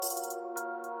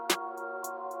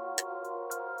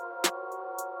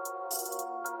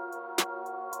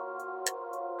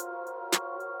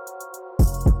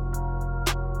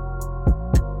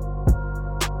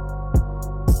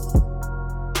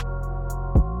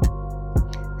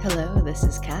Hello, this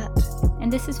is Kat.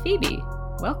 And this is Phoebe.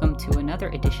 Welcome to another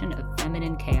edition of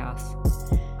Feminine Chaos.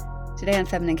 Today on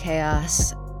Feminine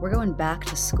Chaos, we're going back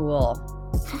to school.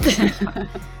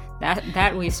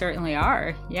 That we certainly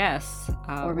are, yes.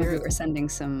 Or maybe we're sending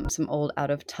some old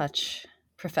out-of-touch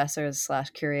professors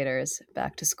 / curators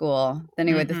back to school.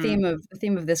 Anyway, the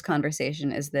theme of this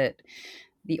conversation is that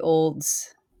the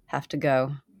olds have to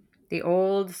go. The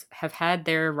olds have had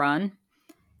their run,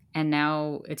 and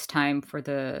now it's time for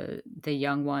the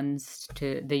young ones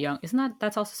to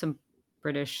that's also some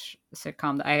British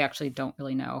sitcom that I actually don't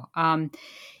really know.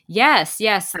 Yes.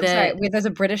 Sorry, wait, there's a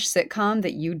British sitcom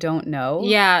that you don't know?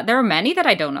 Yeah, there are many that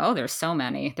I don't know. There's so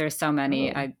many.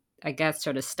 Oh. I get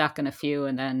sort of stuck in a few,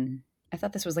 and then I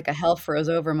thought this was like a hell froze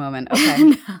over moment. Okay,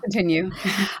 no. Continue.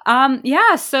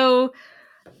 Yeah, so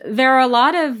there are a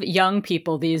lot of young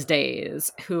people these days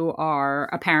who are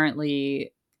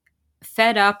apparently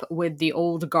fed up with the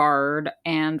old guard,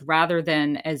 and rather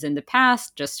than, as in the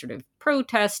past, just sort of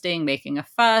protesting, making a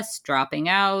fuss, dropping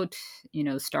out,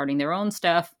 starting their own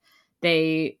stuff,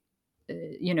 they,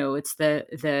 it's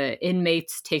the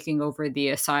inmates taking over the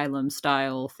asylum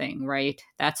style thing, right?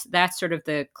 That's sort of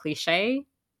the cliche.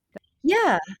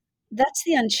 Yeah, that's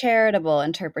the uncharitable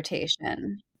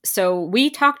interpretation. So we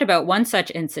talked about one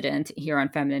such incident here on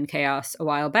Feminine Chaos a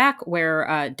while back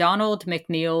where Donald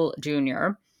McNeil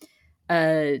Jr.,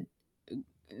 a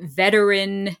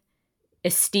veteran,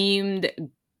 esteemed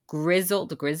grizzly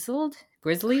bear.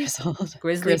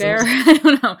 I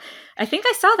don't know. I think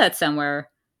I saw that somewhere.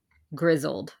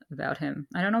 Grizzled about him.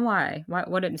 I don't know why.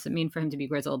 What does it mean for him to be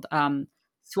grizzled?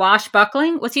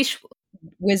 Swashbuckling? Was he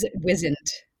wizened?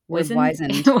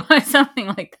 Wizened? Something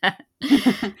like that.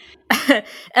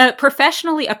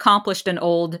 Professionally accomplished and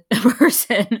old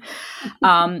person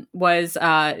was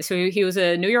so he was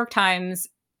a New York Times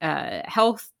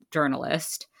health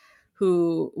journalist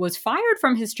who was fired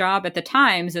from his job at the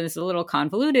Times, and it's a little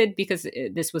convoluted because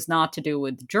this was not to do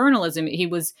with journalism. He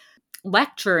was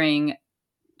lecturing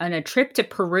on a trip to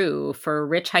Peru for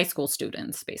rich high school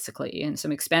students, basically, and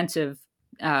some expensive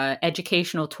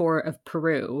educational tour of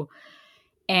Peru,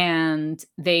 and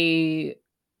they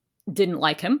didn't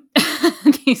like him.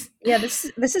 Yeah, this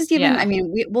is even. Yeah. I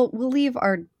mean, we'll leave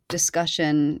our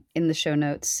discussion in the show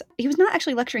notes. He was not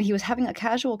actually lecturing. He was having a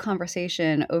casual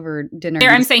conversation over dinner.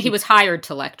 I'm saying he was hired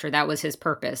to lecture. That was his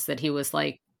purpose, that he was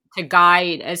like to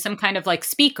guide as some kind of like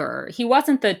speaker. He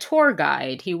wasn't the tour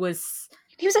guide. He was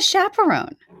a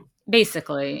chaperone.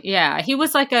 Basically. Yeah. He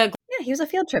was like he was a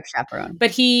field trip chaperone.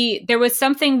 But there was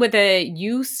something with a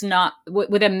use,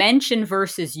 with a mention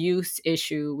versus use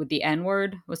issue with the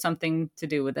N-word, was something to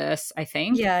do with this, I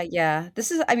think. Yeah.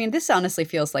 This honestly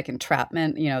feels like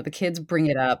entrapment. The kids bring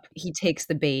it up, he takes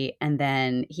the bait, and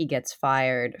then he gets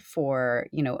fired for,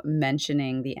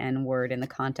 mentioning the N-word in the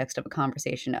context of a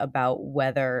conversation about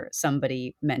whether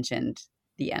somebody mentioned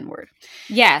the N-word.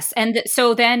 Yes. And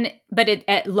so then, but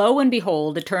lo and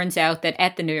behold, it turns out that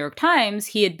at the New York Times,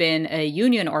 he had been a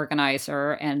union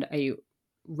organizer and a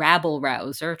rabble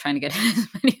rouser, trying to get as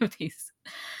many of these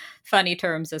funny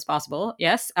terms as possible.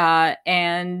 Yes.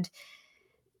 And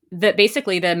that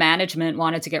basically the management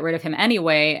wanted to get rid of him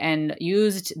anyway and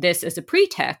used this as a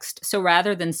pretext. So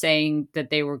rather than saying that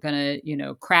they were going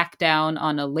to, crack down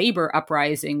on a labor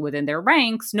uprising within their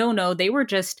ranks, no, they were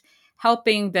just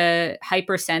helping the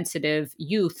hypersensitive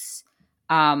youths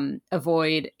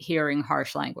avoid hearing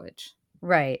harsh language.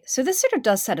 Right. So this sort of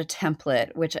does set a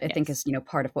template, which I think is,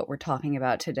 part of what we're talking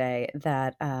about today,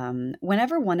 that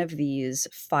whenever one of these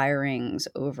firings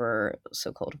over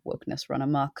so-called wokeness run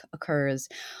amok occurs,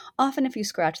 often if you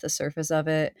scratch the surface of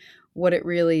it, what it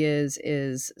really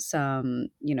is some,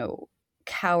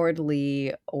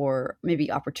 cowardly or maybe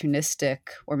opportunistic,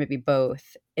 or maybe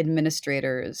both,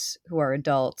 administrators who are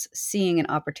adults seeing an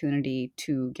opportunity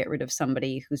to get rid of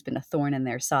somebody who's been a thorn in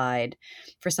their side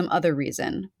for some other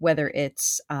reason, whether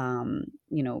it's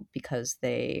because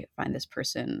they find this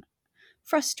person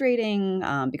frustrating,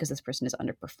 because this person is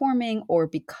underperforming, or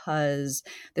because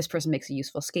this person makes a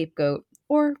useful scapegoat,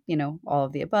 or all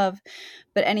of the above.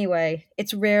 But anyway,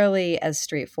 it's rarely as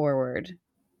straightforward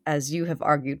as you have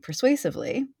argued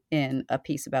persuasively in a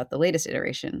piece about the latest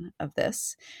iteration of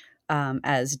this,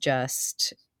 as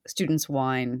just students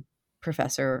whine,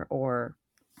 professor or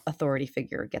authority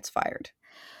figure gets fired.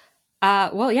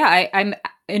 Well, yeah, I'm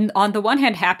on the one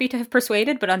hand happy to have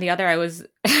persuaded, but on the other, I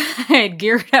had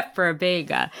geared up for a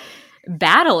big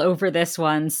battle over this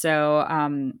one. So,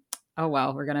 oh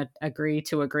well, we're gonna agree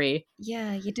to agree.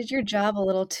 Yeah, you did your job a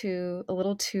little too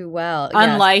well.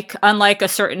 Unlike a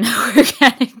certain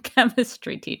organic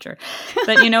chemistry teacher,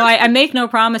 but I make no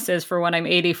promises for when I'm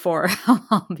 84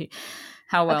 how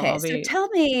how well Okay, I'll so be. tell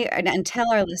me and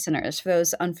tell our listeners, for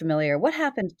those unfamiliar, what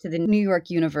happened to the New York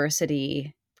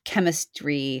University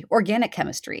chemistry, organic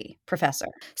chemistry professor?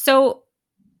 So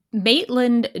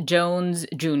Maitland Jones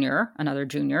Jr., another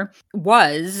junior,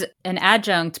 was an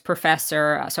adjunct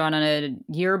professor, so on a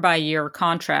year by year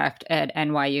contract at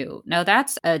NYU. Now,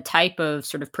 that's a type of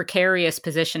sort of precarious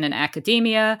position in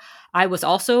academia. I was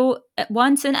also at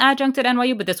once an adjunct at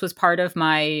NYU, but this was part of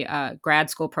my grad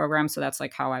school program. So that's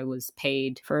like how I was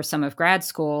paid for some of grad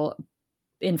school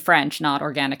in French, not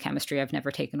organic chemistry. I've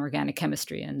never taken organic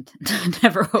chemistry and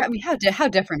never I mean, how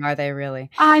different are they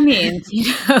really? I mean,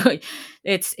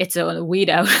 it's a weed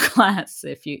out class.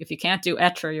 If you can't do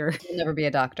etre, you're You'll never be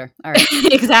a doctor. All right.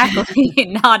 exactly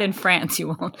not in France. You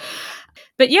won't.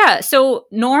 But yeah, so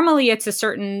normally it's a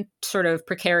certain sort of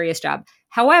precarious job.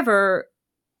 However,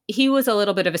 he was a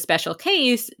little bit of a special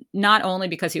case, not only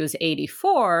because he was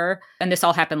 84, and this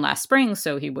all happened last spring,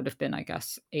 so he would have been, I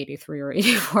guess, 83 or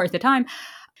 84 at the time,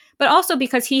 but also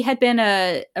because he had been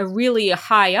a really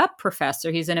high up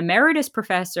professor. He's an emeritus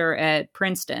professor at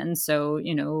Princeton, so,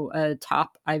 a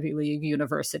top Ivy League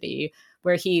university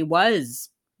where he was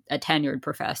a tenured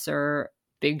professor,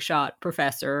 big shot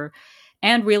professor,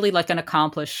 and really like an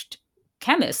accomplished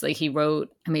chemist. Like he wrote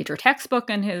a major textbook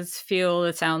in his field,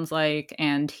 it sounds like,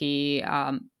 and he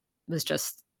was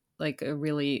just like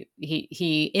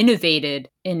he innovated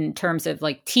in terms of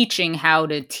like teaching how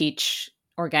to teach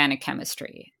organic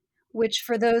chemistry. Which,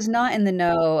 for those not in the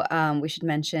know, we should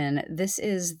mention this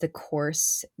is the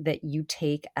course that you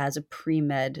take as a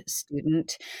pre-med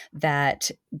student that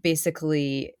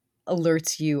basically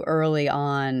alerts you early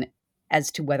on as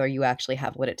to whether you actually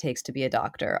have what it takes to be a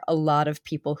doctor. A lot of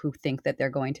people who think that they're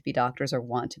going to be doctors or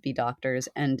want to be doctors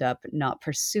end up not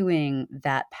pursuing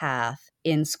that path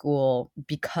in school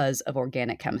because of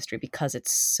organic chemistry, because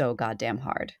it's so goddamn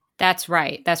hard. That's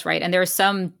right. That's right. And there's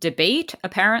some debate,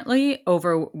 apparently,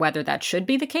 over whether that should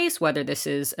be the case, whether this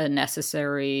is a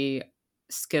necessary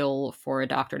skill for a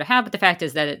doctor to have. But the fact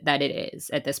is that it is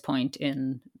at this point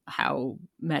in how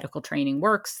medical training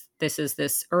works. This is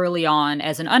this early on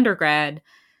as an undergrad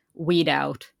weed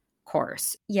out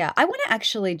course. Yeah, I want to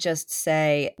actually just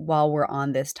say while we're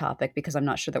on this topic, because I'm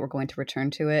not sure that we're going to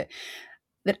return to it,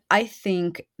 that I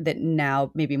think that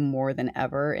now, maybe more than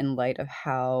ever, in light of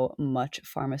how much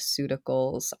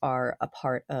pharmaceuticals are a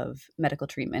part of medical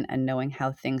treatment and knowing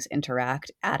how things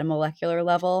interact at a molecular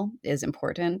level is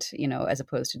important, as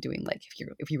opposed to doing like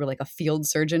if you were like a field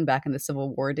surgeon back in the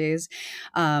Civil War days.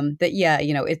 That yeah,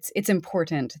 it's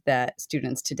important that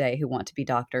students today who want to be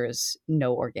doctors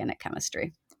know organic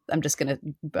chemistry. I'm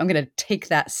gonna take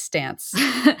that stance.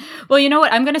 Well, you know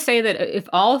what? I'm gonna say that if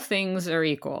all things are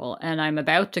equal and I'm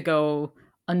about to go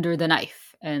under the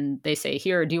knife and they say,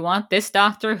 here, do you want this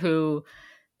doctor who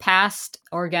passed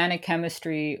organic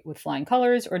chemistry with flying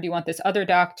colors, or do you want this other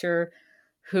doctor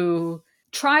who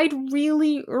tried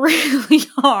really, really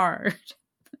hard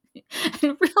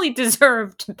and really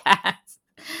deserved to pass?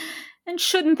 And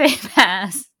shouldn't they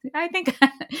pass? I think,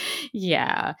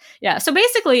 yeah. Yeah. So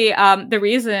basically, the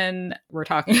reason we're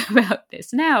talking about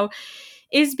this now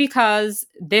is because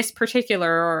this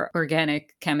particular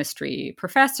organic chemistry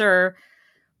professor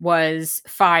was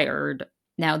fired.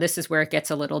 Now, this is where it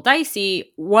gets a little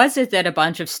dicey. Was it that a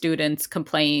bunch of students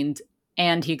complained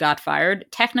and he got fired?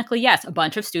 Technically, yes. A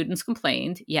bunch of students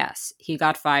complained. Yes. He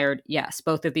got fired. Yes.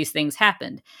 Both of these things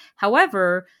happened.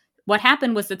 However, what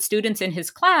happened was that students in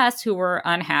his class who were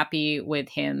unhappy with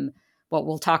him, well,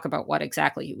 we'll talk about what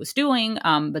exactly he was doing,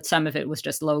 but some of it was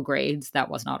just low grades. That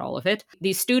was not all of it.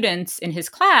 These students in his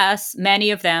class,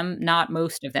 many of them, not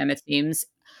most of them, it seems,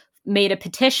 made a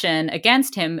petition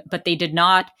against him, but they did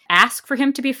not ask for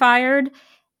him to be fired,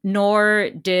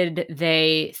 nor did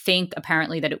they think,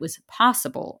 apparently, that it was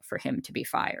possible for him to be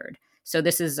fired. So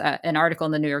this is an article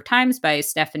in the New York Times by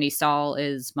Stephanie Saul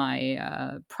is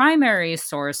my primary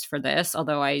source for this,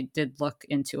 although I did look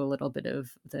into a little bit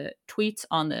of the tweets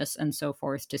on this and so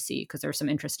forth to see, because there's some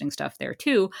interesting stuff there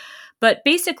too. But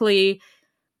basically,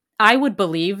 I would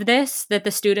believe this, that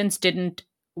the students didn't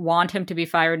want him to be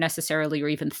fired necessarily or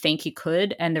even think he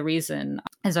could. And the reason,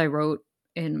 as I wrote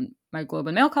in my Globe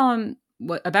and Mail column,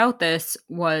 about this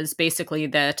was basically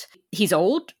that he's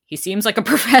old. He seems like a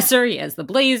professor. He has the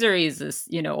blazer. He's this,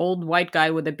 old white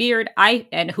guy with a beard.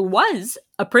 And who was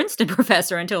a Princeton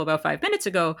professor until about 5 minutes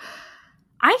ago.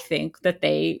 I think that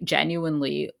they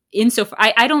genuinely,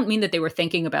 I don't mean that they were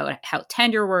thinking about how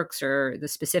tenure works or the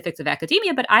specifics of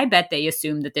academia, but I bet they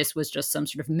assumed that this was just some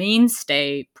sort of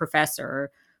mainstay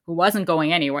professor who wasn't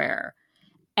going anywhere.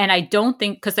 And I don't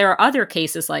think, because there are other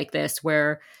cases like this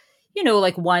where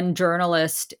like one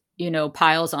journalist,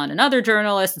 piles on another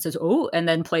journalist and says, "Oh," and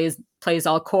then plays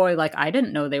all coy, like, "I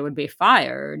didn't know they would be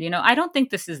fired." I don't think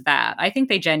this is that. I think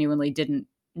they genuinely didn't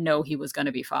know he was going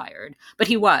to be fired, but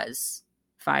he was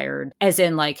fired, as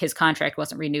in, like, his contract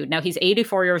wasn't renewed. Now he's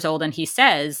 84 years old, and he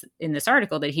says in this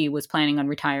article that he was planning on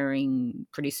retiring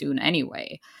pretty soon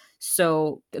anyway.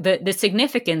 So the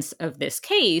significance of this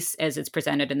case, as it's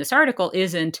presented in this article,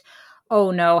 isn't,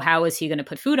 oh no, how is he going to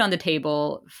put food on the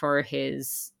table for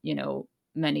his,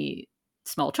 many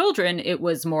small children? It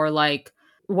was more like,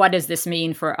 what does this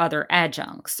mean for other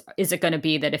adjuncts? Is it going to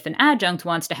be that if an adjunct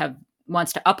wants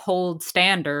to uphold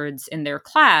standards in their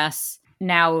class,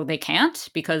 now they can't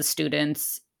because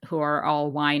students who are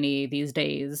all whiny these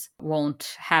days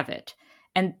won't have it?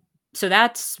 And so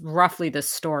that's roughly the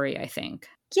story, I think.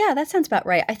 Yeah, that sounds about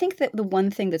right. I think that the one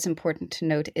thing that's important to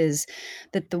note is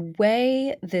that the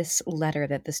way this letter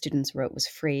that the students wrote was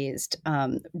phrased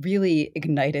really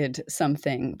ignited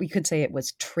something. We could say it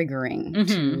was triggering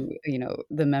to,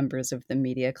 the members of the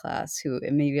media class who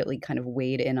immediately kind of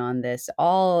weighed in on this,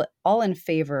 all in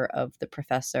favor of the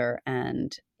professor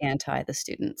and anti the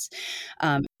students.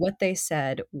 What they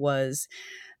said was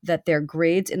that their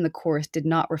grades in the course did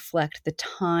not reflect the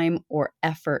time or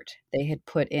effort they had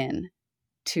put in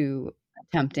to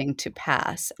attempting to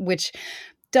pass, which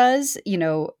does,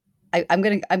 I'm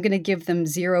gonna give them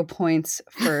 0 points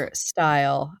for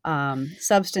style.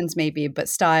 Substance maybe, but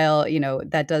style,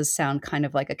 that does sound kind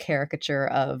of like a caricature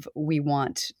of we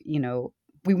want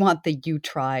the "you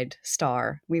tried"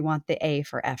 star. We want the A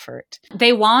for effort.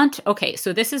 Okay,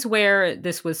 so this is where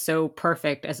this was so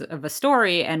perfect of a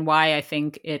story, and why I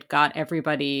think it got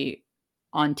everybody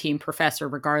on Team Professor,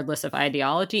 regardless of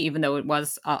ideology, even though it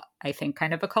was, I think,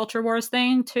 kind of a culture wars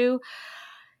thing too.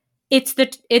 It's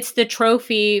the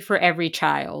trophy for every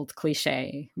child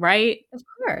cliche, right? Of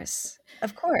course.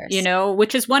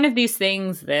 Which is one of these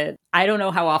things that I don't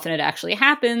know how often it actually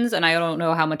happens, and I don't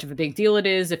know how much of a big deal it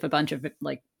is if a bunch of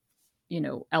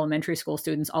elementary school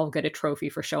students all get a trophy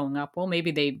for showing up. Well,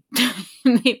 maybe they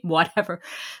whatever.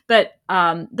 But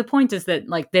the point is that,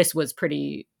 like, this was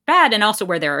pretty bad, and also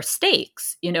where there are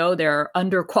stakes, there are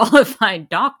underqualified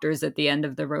doctors at the end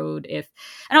of the road. And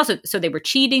also, so they were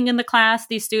cheating in the class,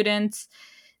 these students.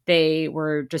 They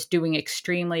were just doing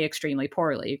extremely, extremely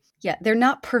poorly. Yeah, they're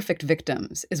not perfect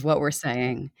victims, is what we're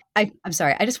saying. I'm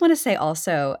sorry. I just want to say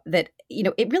also that,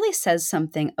 it really says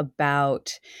something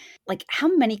about, like, how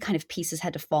many kind of pieces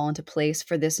had to fall into place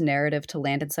for this narrative to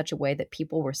land in such a way that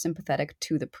people were sympathetic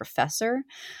to the professor,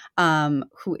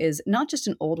 who is not just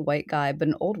an old white guy, but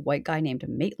an old white guy named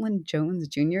Maitland Jones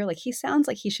Jr. Like, he sounds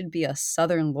like he should be a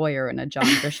Southern lawyer in a John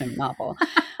Grisham novel.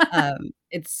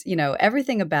 It's,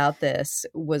 everything about this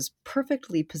was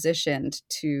perfectly positioned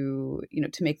to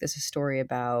make this a story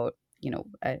about,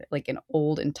 like an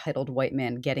old entitled white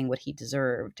man getting what he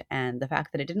deserved. And the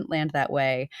fact that it didn't land that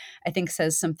way, I think,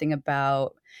 says something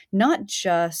about not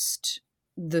just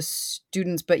the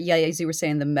students, but yeah, as you were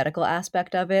saying, the medical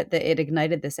aspect of it, that it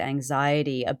ignited this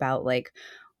anxiety about, like,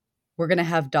 we're going to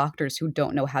have doctors who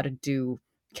don't know how to do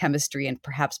chemistry and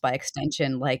perhaps by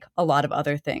extension, like, a lot of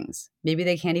other things. Maybe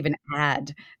they can't even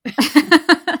add.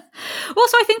 Well,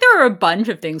 so I think there are a bunch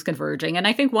of things converging. And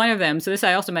I think one of them, so this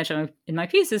I also mentioned in my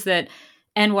piece, is that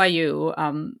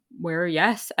NYU, where,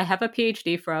 yes, I have a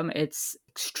PhD from, it's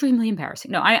extremely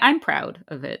embarrassing. No, I'm proud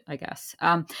of it, I guess.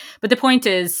 But the point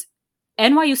is,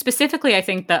 NYU specifically, I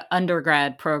think the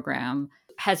undergrad program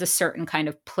has a certain kind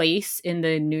of place in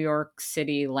the New York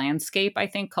City landscape, I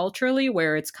think, culturally,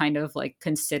 where it's kind of like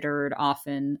considered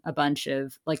often a bunch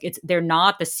of, like, they're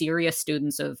not the serious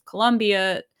students of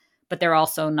Columbia, but they're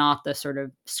also not the sort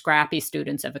of scrappy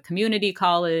students of a community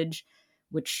college,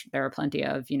 which there are plenty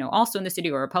of, also in the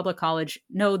city, or a public college.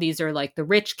 No, these are like the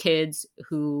rich kids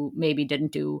who maybe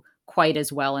didn't do quite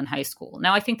as well in high school.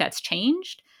 Now, I think that's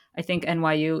changed. I think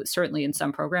NYU, certainly in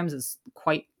some programs, is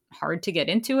quite hard to get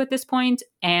into at this point.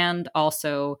 And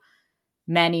also,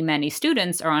 many, many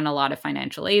students are on a lot of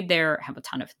financial aid there, have a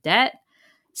ton of debt.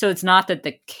 So it's not that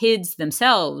the kids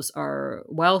themselves are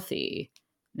wealthy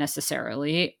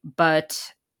necessarily,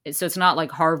 but so it's not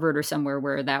like Harvard or somewhere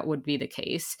where that would be the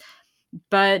case.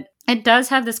 But it does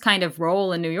have this kind of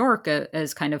role in New York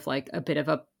as kind of like a bit of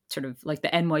a sort of like the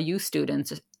NYU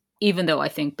students, even though I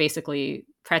think basically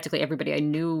practically everybody I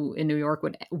knew in New York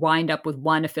would wind up with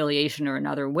one affiliation or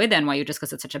another with NYU, just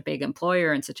because it's such a big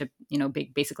employer and such a,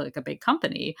 big, basically like a big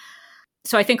company.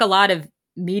 So I think a lot of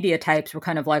media types were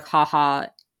kind of like, haha,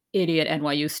 idiot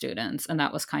NYU students. And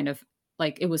that was kind of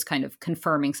like, it was kind of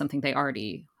confirming something they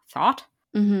already thought.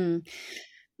 Mm-hmm.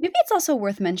 Maybe it's also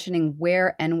worth mentioning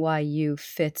where NYU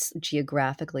fits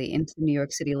geographically into the New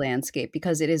York City landscape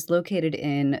because it is located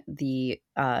in the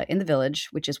Village,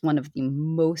 which is one of the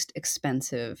most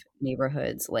expensive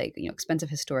neighborhoods, like, expensive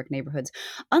historic neighborhoods.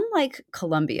 Unlike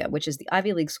Columbia, which is the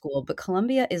Ivy League school, but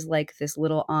Columbia is like this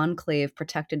little enclave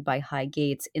protected by high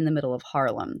gates in the middle of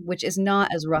Harlem, which is not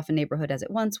as rough a neighborhood as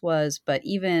it once was, but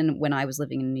even when I was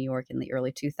living in New York in the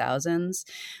early 2000s,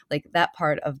 like that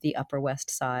part of the Upper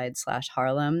West Side slash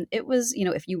Harlem, it was,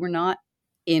 if you were not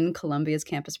in Columbia's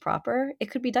campus proper,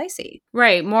 it could be dicey.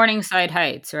 Right, Morningside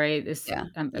Heights, right? Yeah.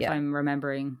 If Yeah. I'm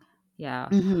remembering. Yeah.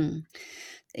 hmm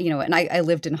and I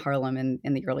lived in Harlem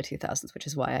in the early 2000s, which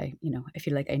is why I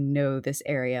feel like I know this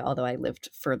area, although I lived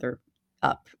further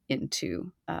up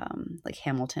into like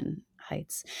Hamilton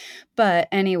Heights. But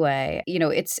anyway,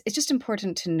 it's just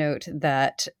important to note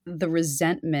that the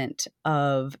resentment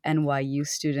of NYU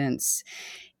students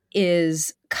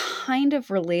is kind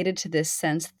of related to this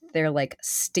sense that they're like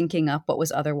stinking up what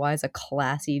was otherwise a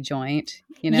classy joint,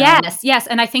 Yes, yes.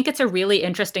 And I think it's a really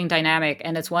interesting dynamic.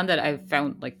 And it's one that I've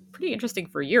found like pretty interesting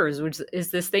for years, which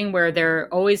is this thing where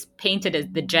they're always painted as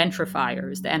the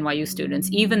gentrifiers, the NYU students,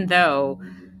 even though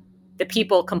the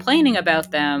people complaining about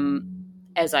them,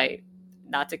 as I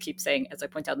not to keep saying as I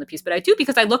point out in the piece, but I do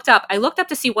because I looked up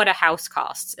to see what a house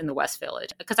costs in the West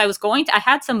Village. Because I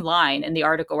had some line in the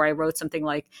article where I wrote something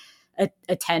like a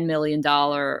 $10 million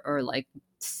or like,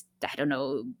 I don't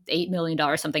know, $8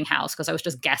 million something house, because I was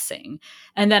just guessing.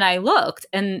 And then I looked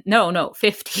and no,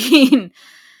 $15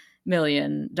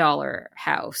 million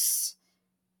house.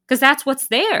 Because that's what's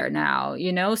there now,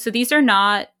 So these are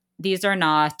not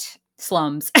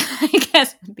slums, I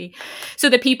guess would be. So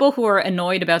the people who are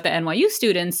annoyed about the NYU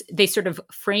students, they sort of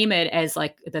frame it as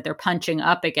like that they're punching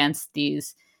up against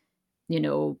these,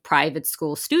 private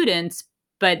school students,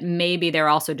 but maybe they're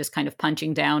also just kind of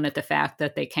punching down at the fact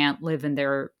that they can't live in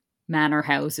their manor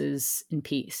houses in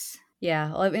peace.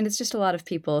 Yeah, well, I mean, it's just a lot of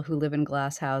people who live in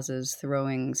glass houses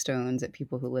throwing stones at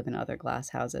people who live in other glass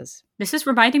houses. This is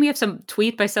reminding me of some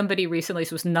tweet by somebody recently. So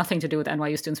it was nothing to do with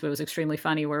NYU students, but it was extremely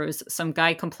funny, where it was some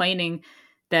guy complaining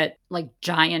that like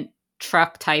giant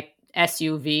truck type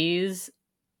SUVs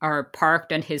are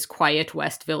parked on his quiet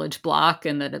West Village block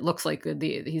and that it looks like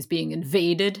he's being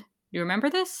invaded. You remember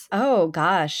this? Oh,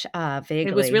 gosh,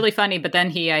 vaguely. It was really funny, but then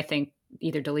he, I think,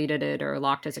 either deleted it or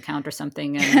locked his account or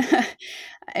something. And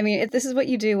I mean, this is what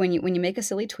you do when you make a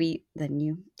silly tweet, then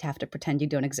you have to pretend you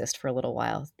don't exist for a little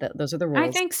while. Those are the rules.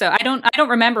 I think so. I don't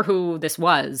remember who this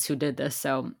was who did this.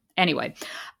 So anyway,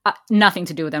 nothing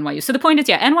to do with NYU. So the point is,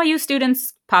 NYU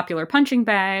students, popular punching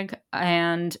bag,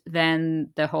 and then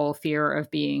the whole fear of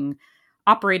being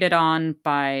operated on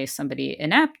by somebody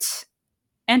inept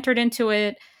entered into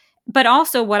it. But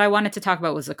also what I wanted to talk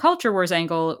about was the culture wars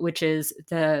angle, which is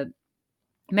the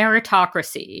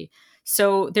meritocracy.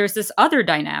 So there's this other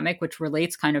dynamic which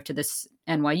relates kind of to this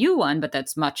NYU one, but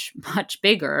that's much, much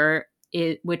bigger,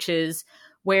 which is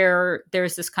where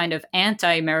there's this kind of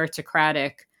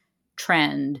anti-meritocratic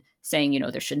trend saying,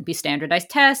 there shouldn't be standardized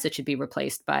tests. It should be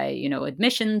replaced by,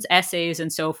 admissions, essays,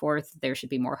 and so forth. There should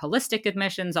be more holistic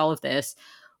admissions, all of this,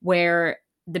 where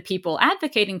the people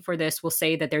advocating for this will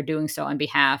say that they're doing so on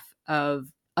behalf of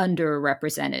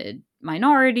underrepresented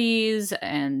minorities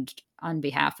and on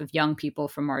behalf of young people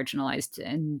from marginalized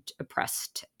and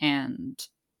oppressed and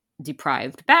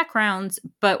deprived backgrounds.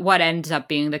 But what ends up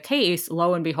being the case,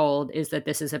 lo and behold, is that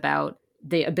this is about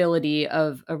the ability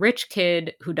of a rich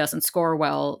kid who doesn't score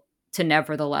well to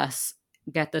nevertheless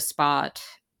get the spot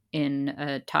in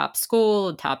a top school,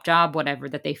 a top job, whatever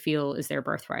that they feel is their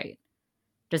birthright.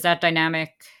 Does that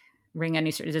dynamic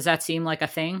does that seem like a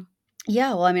thing? Yeah,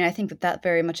 well, I mean, I think that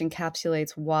very much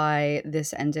encapsulates why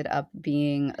this ended up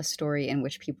being a story in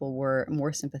which people were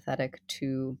more sympathetic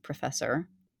to Professor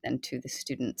than to the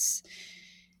students.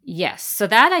 Yes. So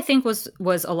that I think was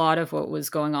a lot of what was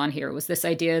going on here, was this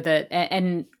idea that,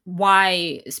 and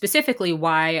why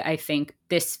I think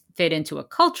this fit into a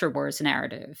culture wars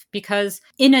narrative, because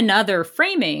in another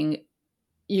framing,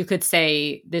 you could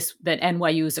say that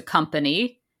NYU is a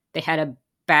company. They had a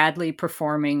badly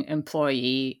performing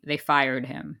employee. They fired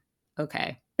him.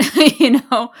 Okay.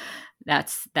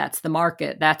 That's the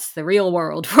market. That's the real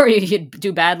world, where you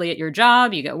do badly at your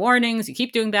job, you get warnings, you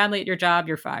keep doing badly at your job,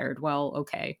 you're fired. Well,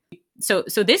 okay. So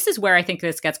this is where I think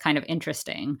this gets kind of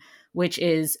interesting, which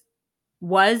is,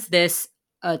 was this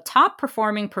a top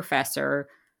performing professor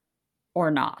or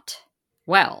not?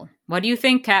 Well, what do you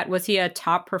think, Kat? Was he a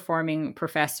top performing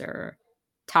professor,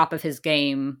 top of his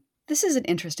game? This is an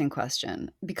interesting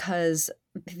question, because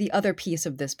the other piece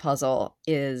of this puzzle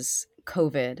is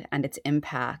COVID and its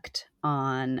impact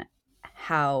on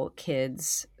how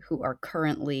kids who are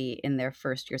currently in their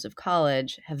first years of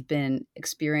college have been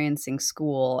experiencing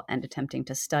school and attempting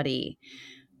to study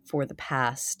for the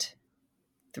past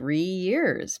 3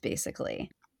 years, basically.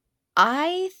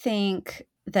 I think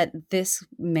that this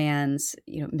man's,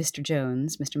 Mr.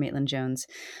 Jones, Mr. Maitland Jones,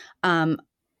 um,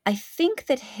 I think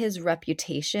that his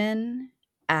reputation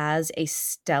as a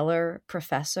stellar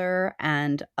professor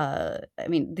and I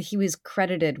mean, he was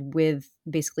credited with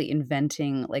basically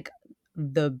inventing like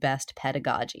the best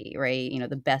pedagogy, right?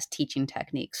 The best teaching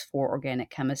techniques for organic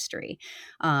chemistry,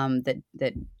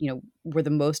 that were the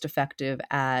most effective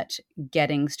at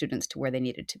getting students to where they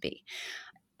needed to be.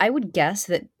 I would guess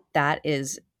that that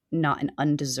is not an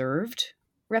undeserved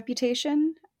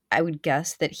reputation. I would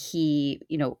guess that he,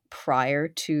 prior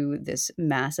to this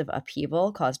massive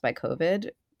upheaval caused by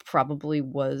COVID, probably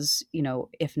was,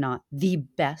 if not the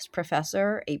best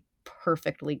professor, a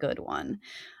perfectly good one.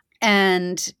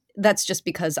 And that's just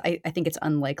because I think it's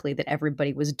unlikely that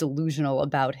everybody was delusional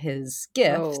about his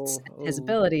gifts, his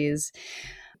abilities.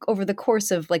 Over the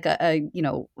course of like I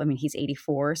mean, he's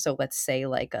 84, so let's say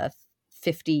like a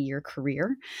 50-year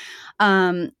career.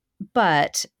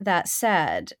 But that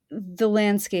said, the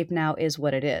landscape now is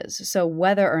what it is. So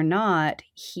whether or not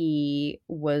he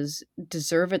was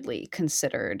deservedly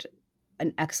considered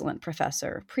an excellent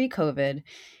professor pre-COVID,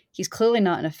 he's clearly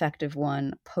not an effective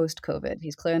one post-COVID.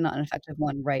 He's clearly not an effective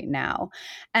one right now.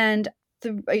 And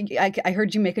I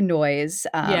heard you make a noise.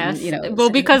 Yes. Well,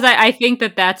 because I think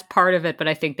that that's part of it, but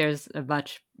I think there's a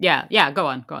much, yeah, go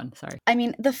on. Sorry. I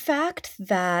mean, the fact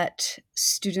that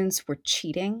students were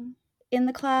cheating in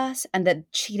the class and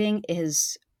that cheating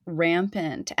is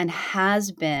rampant and has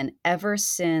been ever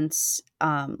since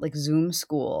like Zoom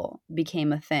school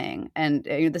became a thing. And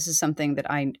this is something that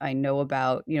I know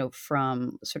about,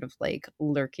 from sort of like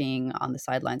lurking on the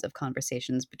sidelines of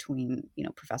conversations between,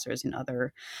 professors in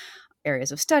other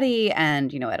areas of study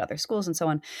and, at other schools and so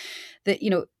on, that,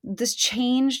 this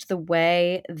changed the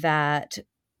way that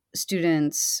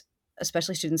students,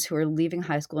 especially students who are leaving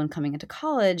high school and coming into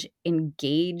college,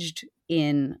 engaged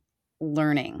in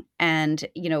learning. And,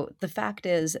 the fact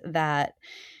is that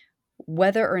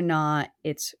whether or not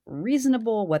it's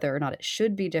reasonable, whether or not it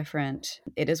should be different,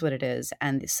 it is what it is.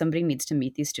 And somebody needs to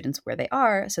meet these students where they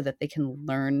are so that they can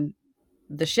learn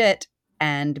the shit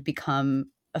and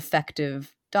become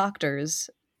effective doctors.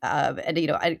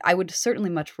 And, I would certainly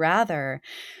much rather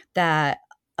that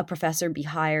a professor be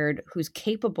hired who's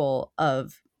capable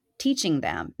of teaching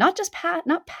them, not just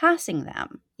not passing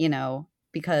them,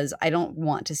 because I don't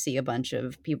want to see a bunch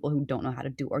of people who don't know how to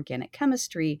do organic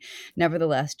chemistry,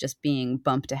 nevertheless, just being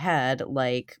bumped ahead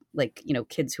like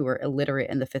kids who are illiterate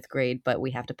in the 5th grade, but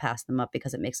we have to pass them up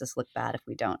because it makes us look bad if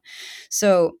we don't.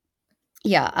 So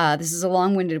yeah, this is a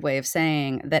long-winded way of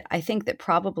saying that I think that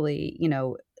probably,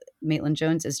 Maitland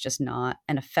Jones is just not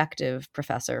an effective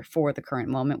professor for the current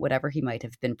moment, whatever he might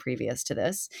have been previous to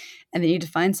this. And they need to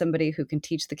find somebody who can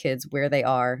teach the kids where they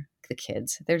are, the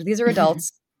kids. These are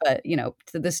adults, but,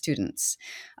 to the students,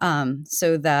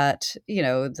 so that,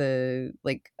 the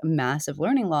like massive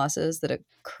learning losses that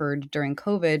occurred during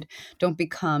COVID don't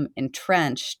become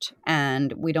entrenched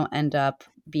and we don't end up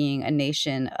being a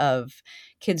nation of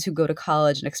kids who go to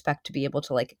college and expect to be able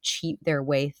to like cheat their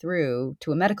way through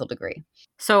to a medical degree.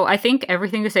 So I think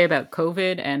everything to say about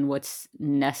COVID and what's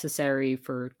necessary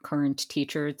for current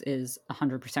teachers is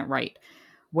 100% right.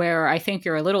 Where I think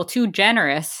you're a little too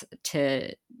generous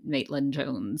to Maitland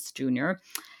Jones Jr.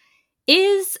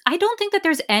 is I don't think that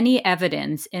there's any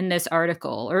evidence in this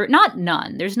article, or not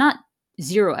none. There's not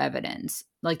zero evidence.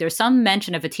 Like there's some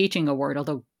mention of a teaching award,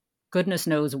 although goodness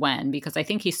knows when, because I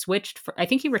think I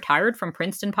think he retired from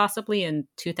Princeton possibly in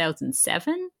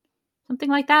 2007, something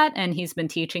like that. And he's been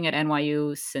teaching at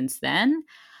NYU since then.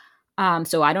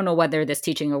 So I don't know whether this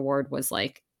teaching award was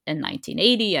like in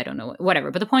 1980. I don't know,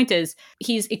 whatever. But the point is,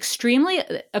 he's extremely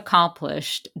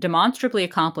accomplished, demonstrably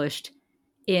accomplished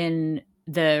in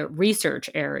the research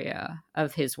area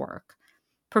of his work.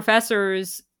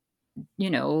 Professors,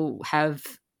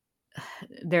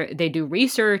 they do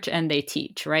research and they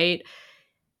teach, right?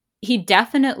 He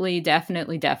definitely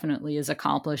is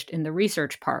accomplished in the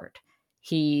research part.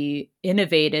 He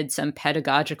innovated some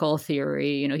pedagogical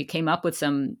theory. He came up with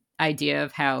some idea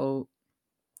of how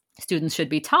students should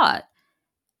be taught.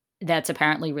 That's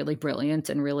apparently really brilliant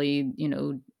and really,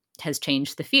 has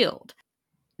changed the field.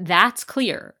 That's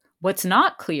clear. What's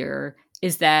not clear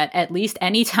is that at least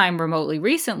any time remotely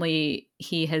recently,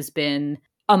 he has been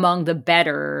among the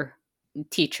better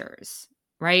teachers,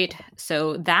 right?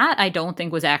 So that I don't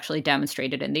think was actually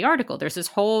demonstrated in the article. There's this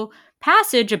whole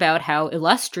passage about how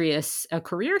illustrious a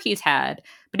career he's had,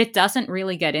 but it doesn't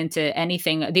really get into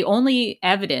anything. The only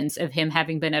evidence of him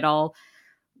having been at all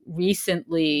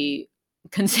recently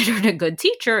considered a good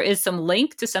teacher is some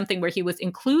link to something where he was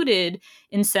included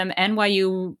in some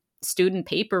NYU student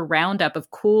paper roundup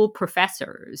of cool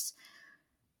professors,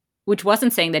 which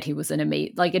wasn't saying that he was an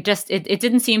amazing, like it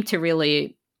didn't seem to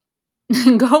really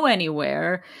go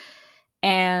anywhere.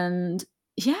 And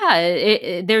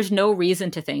yeah, there's no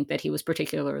reason to think that he was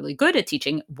particularly good at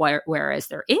teaching, whereas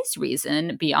there is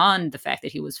reason beyond the fact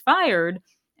that he was fired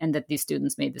and that these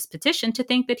students made this petition to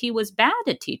think that he was bad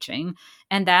at teaching.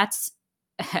 And that's,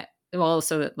 well,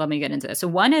 so let me get into this. So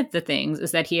one of the things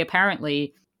is that he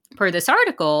apparently, per this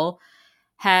article,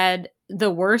 had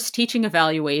the worst teaching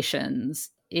evaluations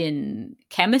in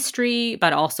chemistry,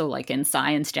 but also like in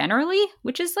science generally,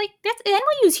 which is like, that's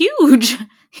NYU's huge,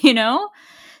 you know?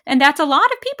 And that's a lot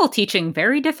of people teaching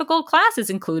very difficult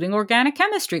classes, including organic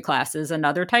chemistry classes and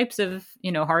other types of,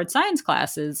 hard science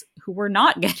classes, who were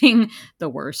not getting the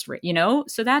worst rate,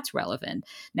 So that's relevant.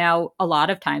 Now, a lot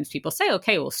of times people say,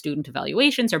 okay, well, student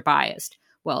evaluations are biased.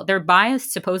 Well, they're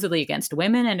biased supposedly against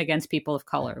women and against people of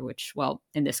color, which, well,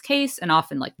 in this case, and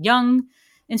often like young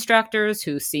instructors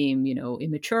who seem,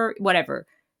 immature, whatever.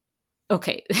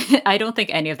 Okay, I don't think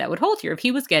any of that would hold here. If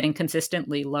he was getting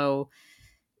consistently low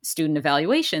student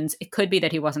evaluations, it could be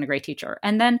that he wasn't a great teacher.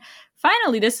 And then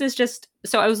finally, this is just,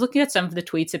 so I was looking at some of the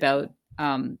tweets about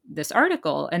this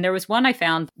article, and there was one I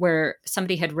found where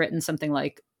somebody had written something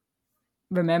like,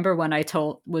 remember when I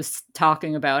was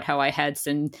talking about how I had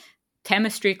some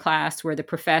chemistry class where the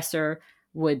professor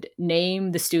would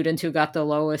name the student who got the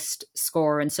lowest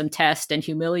score in some test and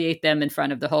humiliate them in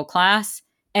front of the whole class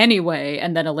anyway,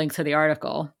 and then a link to the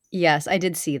article. Yes, I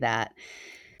did see that.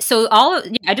 So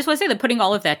I just want to say that putting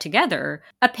all of that together,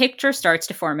 a picture starts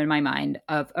to form in my mind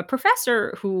of a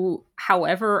professor who,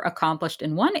 however accomplished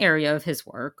in one area of his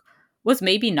work, was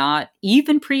maybe not,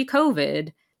 even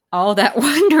pre-COVID, all that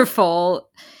wonderful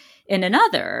in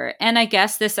another. And I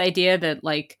guess this idea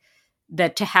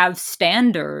that to have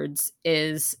standards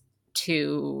is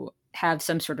to have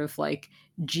some sort of like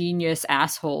genius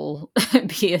asshole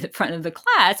be at the front of the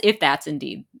class, if that's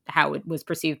indeed how it was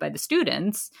perceived by the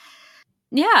students.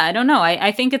 Yeah, I don't know.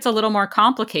 I think it's a little more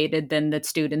complicated than that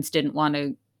students didn't want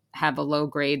to have a low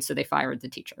grade, so they fired the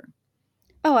teacher.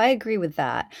 Oh, I agree with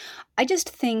that. I just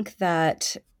think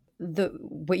that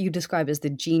what you describe as the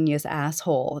genius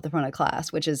asshole at the front of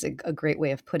class, which is a great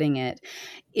way of putting it,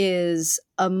 is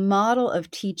a model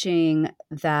of teaching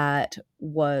that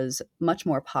was much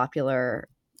more popular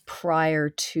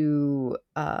prior to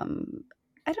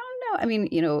I don't know. I mean,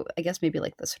 I guess maybe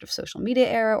like the sort of social media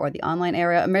era or the online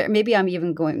era. Maybe I'm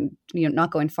even going,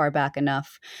 not going far back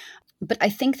enough. But I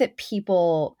think that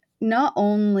people not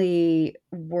only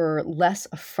were less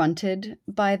affronted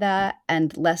by that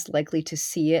and less likely to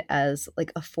see it as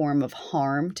like a form of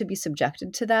harm to be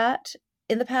subjected to that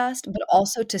in the past, but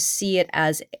also to see it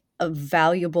as a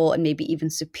valuable and maybe even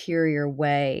superior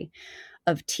way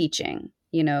of teaching,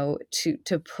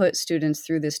 to put students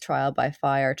through this trial by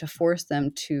fire, to force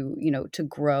them to, to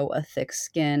grow a thick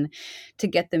skin, to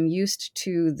get them used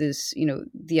to this,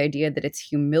 the idea that it's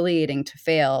humiliating to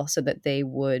fail so that they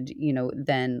would,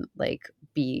 then like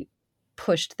be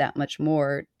pushed that much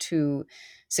more to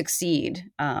succeed,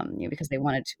 because they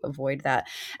wanted to avoid that.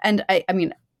 And I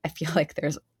mean, I feel like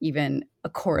there's even a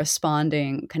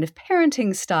corresponding kind of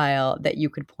parenting style that you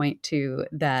could point to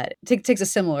that takes a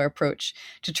similar approach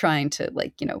to trying to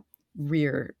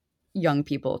rear young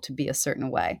people to be a certain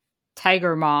way.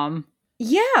 Tiger mom.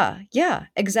 Yeah,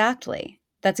 exactly.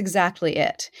 That's exactly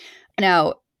it.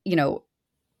 Now,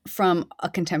 from a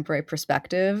contemporary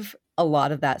perspective, a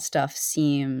lot of that stuff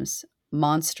seems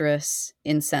monstrous,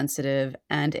 insensitive,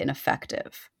 and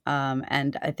ineffective.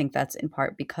 And I think that's in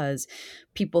part because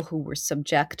people who were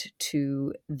subject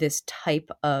to this type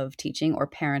of teaching or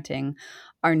parenting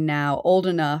are now old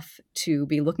enough to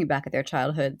be looking back at their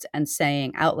childhoods and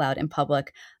saying out loud in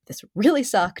public, this really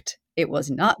sucked. It was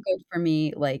not good for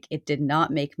me. Like, it did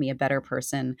not make me a better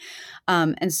person.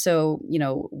 And so,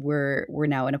 we're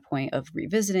now in a point of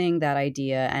revisiting that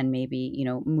idea and maybe,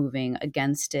 moving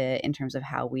against it in terms of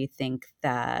how we think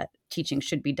that teaching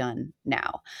should be done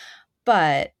now.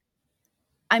 But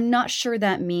I'm not sure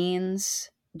that means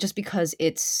just because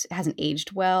hasn't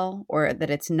aged well, or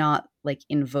that it's not like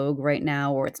in vogue right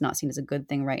now, or it's not seen as a good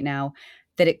thing right now,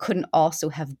 that it couldn't also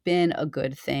have been a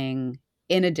good thing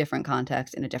in a different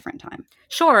context, in a different time.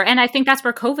 Sure. And I think that's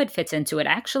where COVID fits into it.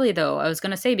 Actually, though, I was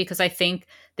going to say, because I think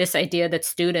this idea that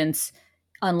students,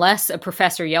 unless a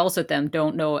professor yells at them,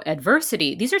 don't know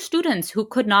adversity. These are students who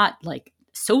could not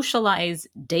socialize,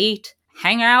 date,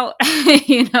 hang out,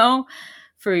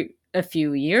 for a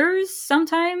few years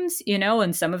sometimes,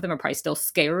 and some of them are probably still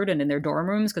scared and in their dorm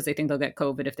rooms because they think they'll get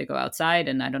COVID if they go outside.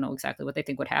 And I don't know exactly what they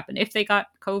think would happen if they got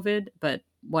COVID, but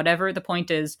whatever. The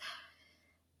point is,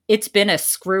 it's been a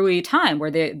screwy time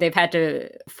where they've had to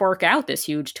fork out this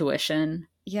huge tuition.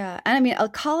 Yeah. And I mean,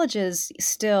 college is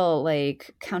still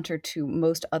like counter to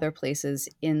most other places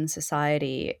in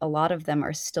society. A lot of them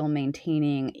are still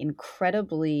maintaining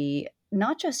incredibly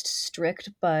not just strict,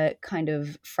 but kind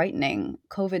of frightening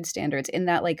COVID standards in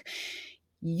that, like,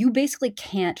 you basically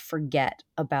can't forget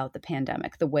about the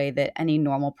pandemic the way that any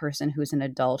normal person who's an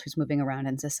adult who's moving around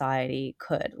in society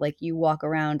could. Like, you walk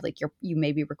around, like, you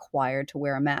may be required to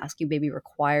wear a mask, you may be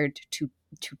required to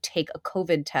take a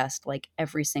COVID test like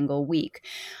every single week.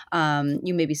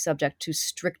 You may be subject to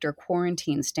stricter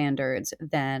quarantine standards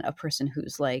than a person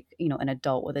who's like, an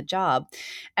adult with a job.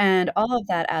 And all of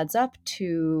that adds up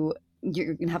to,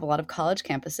 you're going to have a lot of college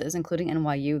campuses, including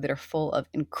NYU, that are full of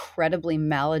incredibly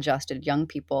maladjusted young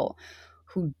people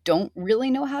who don't really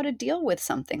know how to deal with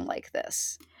something like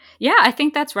this. Yeah, I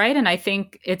think that's right. And I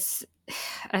think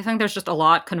there's just a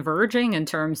lot converging in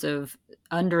terms of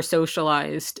under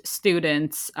socialized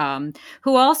students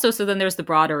who also, so then there's the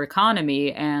broader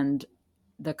economy and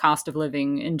the cost of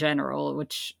living in general,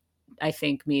 which I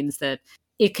think means that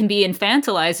it can be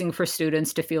infantilizing for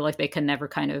students to feel like they can never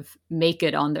kind of make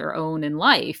it on their own in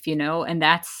life, and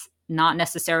that's not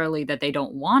necessarily that they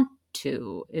don't want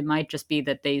to. It might just be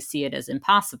that they see it as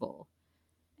impossible,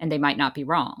 and they might not be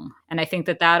wrong. And I think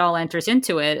that all enters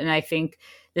into it. And I think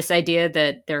this idea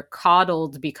that they're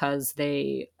coddled because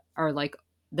they are like,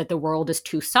 that the world is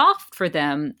too soft for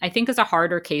them, I think is a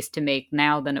harder case to make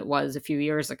now than it was a few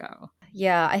years ago.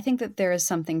 Yeah, I think that there is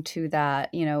something to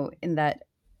that, in that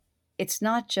it's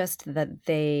not just that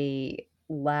they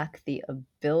lack the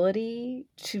ability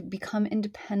to become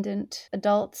independent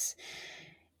adults.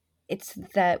 It's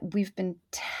that we've been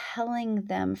telling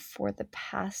them for the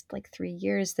past 3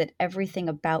 years that everything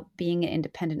about being an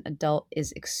independent adult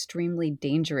is extremely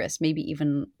dangerous, maybe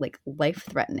even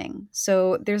life-threatening.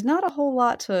 So there's not a whole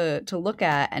lot to look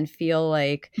at and feel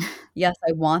like, yes,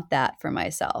 I want that for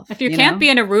myself. If you can't be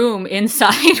in a room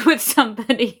inside with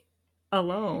somebody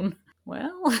alone,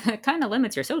 well, it kind of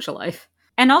limits your social life.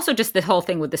 And also just the whole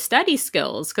thing with the study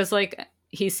skills, because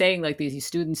he's saying these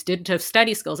students didn't have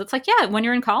study skills. It's like, yeah, when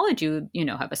you're in college, you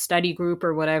have a study group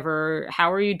or whatever.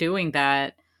 How are you doing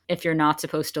that if you're not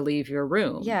supposed to leave your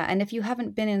room? Yeah, and if you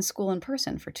haven't been in school in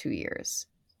person for 2 years.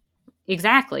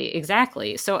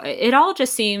 Exactly. So it all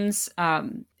just seems,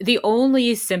 the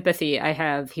only sympathy I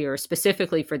have here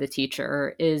specifically for the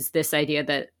teacher is this idea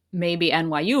that maybe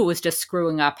NYU was just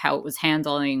screwing up how it was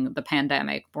handling the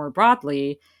pandemic more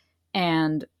broadly,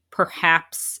 and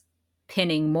perhaps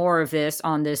pinning more of this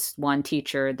on this one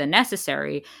teacher than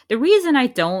necessary. The reason I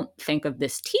don't think of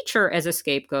this teacher as a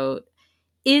scapegoat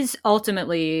is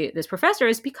ultimately this professor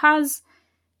is because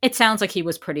it sounds like he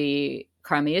was pretty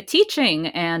crummy at teaching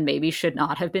and maybe should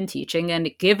not have been teaching. And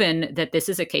given that this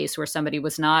is a case where somebody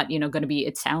was not, going to be,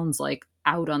 it sounds like,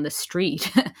 out on the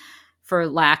street for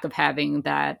lack of having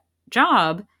that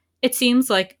job, it seems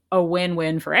like a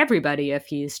win-win for everybody if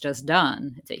he's just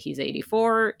done. He's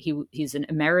 84. He's an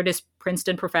emeritus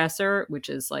Princeton professor, which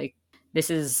is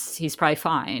he's probably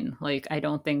fine. I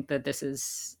don't think that this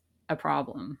is a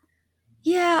problem.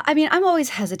 Yeah, I mean, I'm always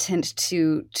hesitant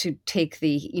to take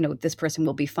the, this person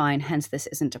will be fine, hence this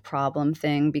isn't a problem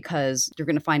thing, because you're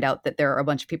going to find out that there are a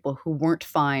bunch of people who weren't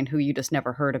fine, who you just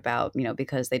never heard about,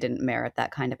 because they didn't merit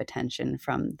that kind of attention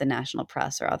from the national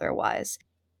press or otherwise.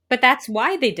 But that's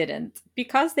why they didn't,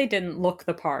 because they didn't look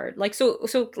the part.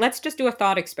 So let's just do a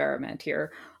thought experiment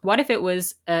here. What if it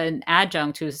was an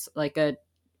adjunct who's a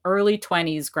early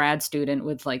 20s grad student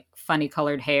with funny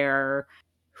colored hair,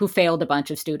 who failed a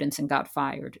bunch of students and got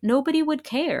fired? Nobody would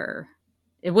care.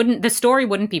 The story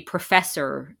wouldn't be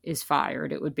professor is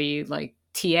fired. It would be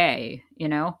TA,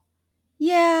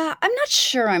 Yeah, I'm not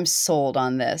sure I'm sold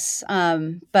on this,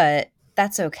 but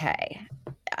that's okay.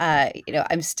 I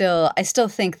still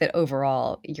think that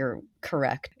overall you're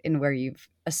correct in where you've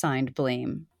assigned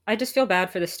blame. I just feel bad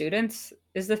for the students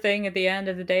is the thing at the end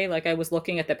of the day. I was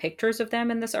looking at the pictures of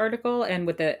them in this article, and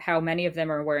with how many of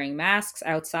them are wearing masks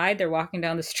outside, they're walking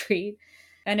down the street,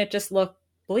 and it just looked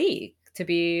bleak to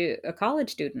be a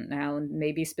college student now, and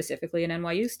maybe specifically an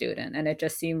NYU student. And it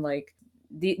just seemed like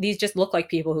these just look like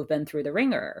people who've been through the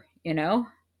ringer,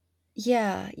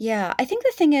 Yeah. I think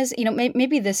the thing is,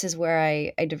 maybe this is where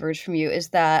I diverge from you, is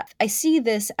that I see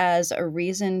this as a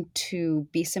reason to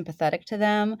be sympathetic to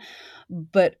them,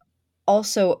 but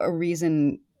also a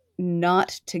reason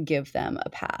not to give them a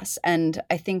pass. And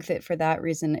I think that for that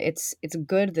reason, it's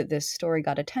good that this story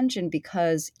got attention,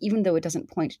 because even though it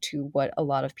doesn't point to what a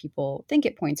lot of people think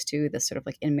it points to, this sort of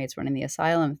like inmates running the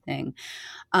asylum thing,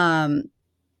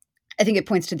 I think it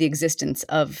points to the existence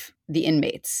of the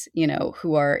inmates,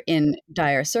 who are in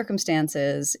dire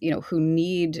circumstances, who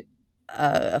need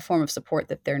a form of support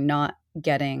that they're not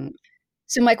getting.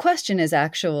 So my question is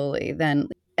actually then,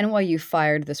 NYU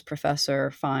fired this professor,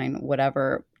 fine,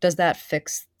 whatever. Does that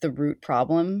fix the root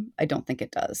problem? I don't think it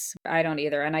does. I don't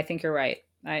either. And I think you're right.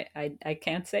 I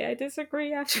can't say I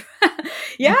disagree after.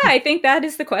 Yeah, I think that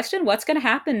is the question. What's going to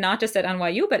happen, not just at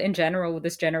NYU, but in general with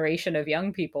this generation of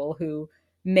young people who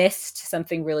missed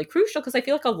something really crucial? Because I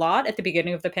feel like a lot at the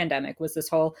beginning of the pandemic was this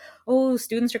whole, oh,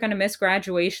 students are going to miss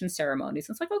graduation ceremonies.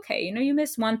 And it's like, okay, you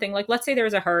missed one thing. Like, let's say there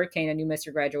was a hurricane and you missed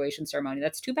your graduation ceremony.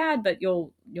 That's too bad, but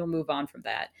you'll move on from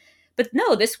that. But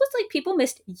no, this was like people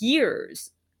missed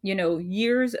years,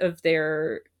 years of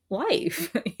their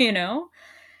life,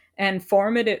 and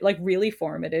formative, like really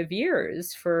formative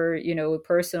years for,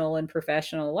 personal and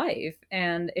professional life.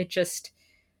 And it just,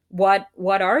 what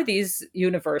are these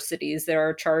universities that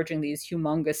are charging these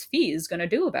humongous fees going to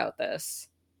do about this?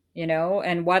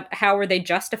 And how are they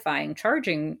justifying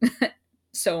charging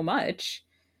so much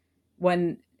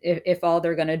when if all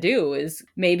they're going to do is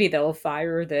maybe they'll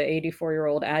fire the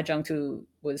 84-year-old adjunct who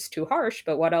was too harsh,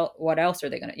 but what else are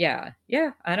they going to?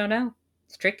 Yeah, I don't know.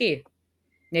 It's tricky.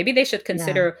 Maybe they should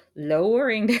consider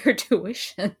lowering their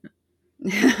tuition.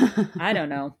 I don't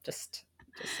know. Just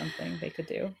something they could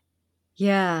do.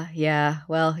 Yeah.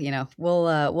 Well,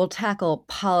 we'll tackle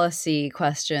policy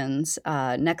questions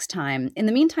next time. In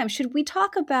the meantime, should we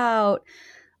talk about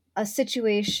a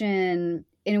situation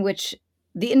in which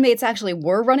the inmates actually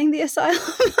were running the asylum?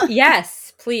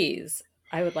 Yes, please.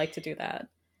 I would like to do that.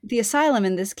 The asylum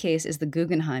in this case is the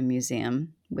Guggenheim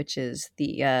Museum, which is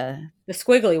the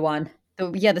squiggly one.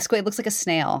 The squid. It looks like a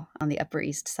snail on the Upper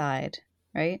East Side,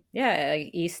 right? Yeah,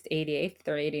 East 88th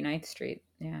or 89th Street.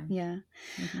 Yeah.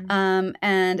 Mm-hmm.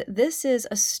 And this is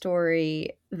a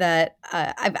story that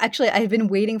I've been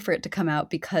waiting for it to come out,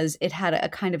 because it had a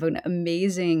kind of an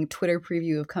amazing Twitter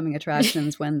preview of coming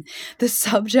attractions when the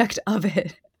subject of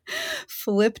it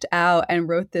flipped out and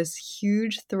wrote this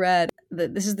huge thread.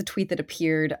 This is the tweet that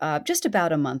appeared just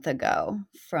about a month ago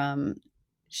from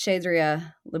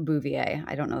Chedria Lebouvier.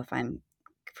 I don't know if I'm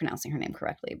pronouncing her name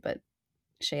correctly, but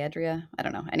Chedria, I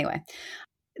don't know. Anyway,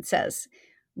 it says,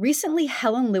 recently,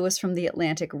 Helen Lewis from The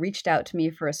Atlantic reached out to me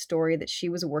for a story that she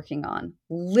was working on,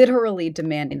 literally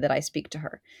demanding that I speak to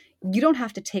her. You don't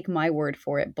have to take my word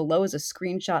for it. Below is a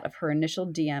screenshot of her initial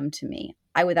DM to me.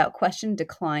 I, without question,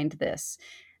 declined this.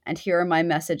 And here are my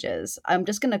messages. I'm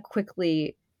just going to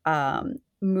quickly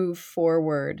move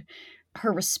forward.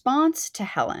 Her response to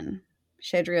Helen,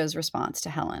 Chedria's response to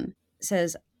Helen,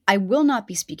 says, I will not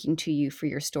be speaking to you for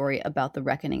your story about the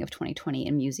reckoning of 2020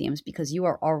 in museums, because you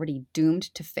are already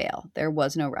doomed to fail. There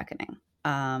was no reckoning.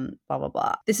 Blah, blah,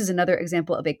 blah. This is another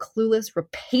example of a clueless,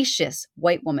 rapacious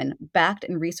white woman backed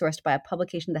and resourced by a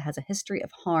publication that has a history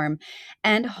of harm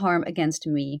and harm against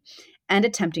me and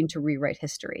attempting to rewrite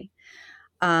history.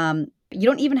 You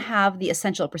don't even have the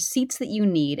essential receipts that you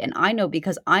need. And I know,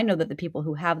 because I know that the people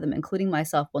who have them, including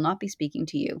myself, will not be speaking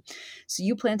to you. So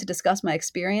you plan to discuss my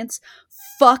experience?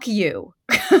 Fuck you.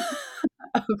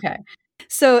 Okay.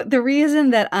 So the reason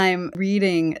that I'm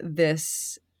reading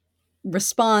this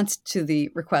response to the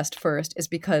request first is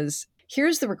because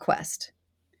here's the request.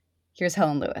 Here's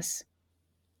Helen Lewis.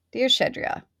 Dear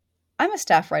Chedria, I'm a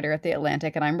staff writer at The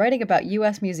Atlantic, and I'm writing about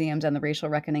U.S. museums and the racial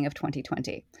reckoning of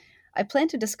 2020. I plan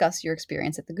to discuss your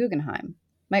experience at the Guggenheim.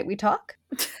 Might we talk?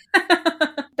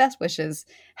 Best wishes,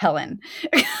 Helen.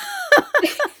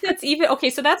 That's even okay.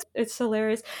 So it's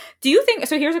hilarious. Do you think?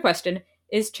 So here's a question: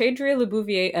 is Chedria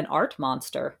Lebouvier an art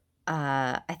monster?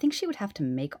 I think she would have to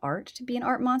make art to be an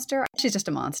art monster. She's just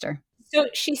a monster. So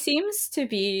she seems to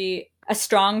be a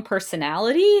strong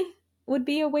personality. Would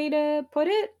be a way to put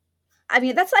it. I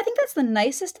mean, I think that's the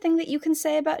nicest thing that you can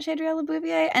say about Chedria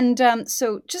Lebouvier. And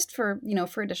so just for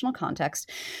additional context,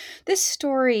 this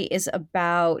story is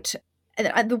about,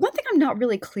 the one thing I'm not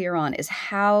really clear on is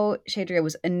how Chedria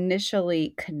was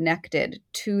initially connected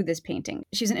to this painting.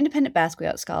 She's an independent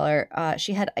Basquiat scholar.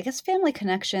 She had, I guess, family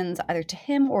connections either to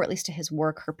him or at least to his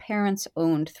work. Her parents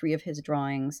owned 3 of his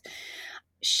drawings.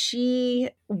 She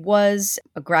was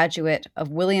a graduate of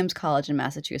Williams College in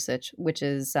Massachusetts, which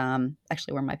is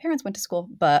actually where my parents went to school,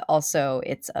 but also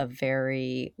it's a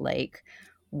very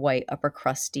white upper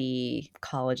crusty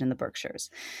college in the Berkshires.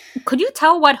 Could you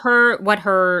tell what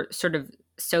her sort of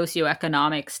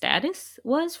socioeconomic status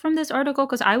was from this article?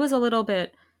 Because I was a little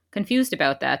bit confused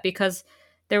about that, because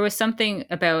there was something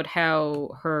about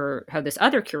how this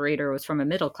other curator was from a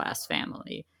middle class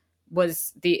family.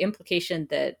 Was the implication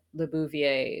that Le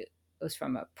Bouvier was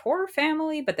from a poor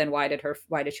family? But then why did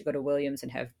she go to Williams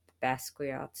and have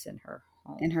Basquiat's in her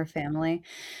in home? her family.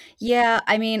 Yeah,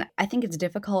 I mean, I think it's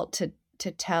difficult to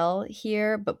tell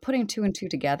here, but putting two and two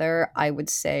together, I would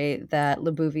say that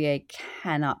Le Bouvier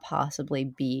cannot possibly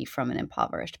be from an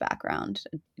impoverished background.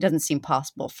 It doesn't seem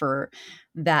possible for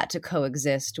that to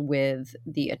coexist with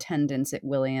the attendance at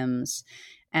Williams.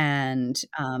 And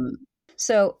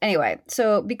so, anyway,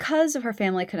 so because of her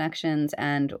family connections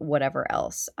and whatever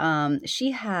else,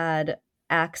 she had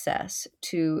access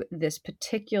to this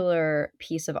particular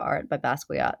piece of art by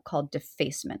Basquiat called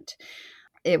Defacement.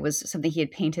 It was something he had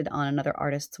painted on another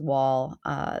artist's wall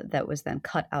that was then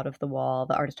cut out of the wall.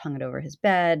 The artist hung it over his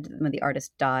bed. When the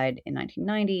artist died in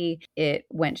 1990, it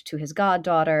went to his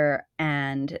goddaughter.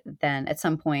 And then at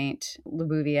some point, Le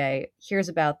Bouvier hears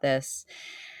about this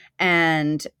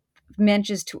and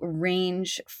manages to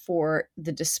arrange for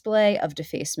the display of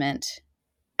Defacement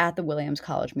at the Williams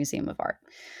College Museum of Art.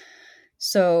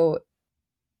 So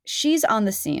she's on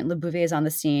the scene. Le Bouvier is on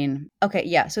the scene. Okay,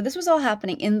 yeah. So this was all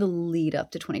happening in the lead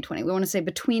up to 2020. We want to say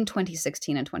between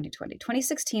 2016 and 2020.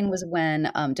 2016 was when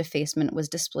Defacement was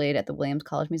displayed at the Williams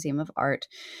College Museum of Art.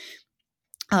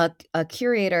 A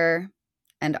curator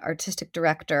and artistic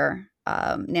director,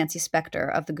 Nancy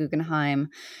Spector of the Guggenheim,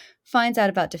 finds out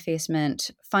about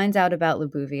Defacement, finds out about Le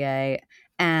Bouvier,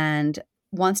 and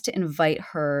wants to invite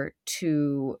her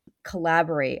to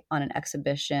collaborate on an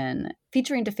exhibition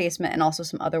featuring Defacement and also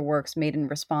some other works made in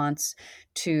response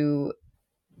to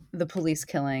the police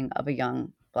killing of a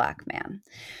young Black man.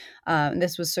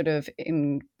 This was sort of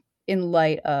in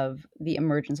light of the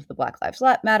emergence of the Black Lives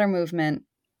Matter movement,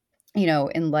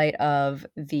 in light of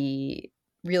the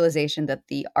realization that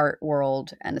the art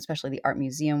world, and especially the art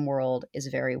museum world, is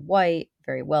very white,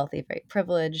 very wealthy, very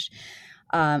privileged.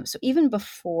 So even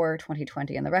before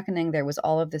 2020 and the reckoning, there was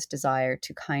all of this desire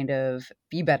to kind of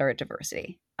be better at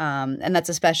diversity. And that's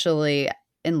especially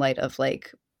in light of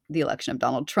like the election of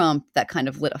Donald Trump, that kind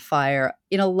of lit a fire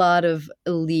in a lot of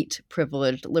elite,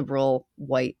 privileged, liberal,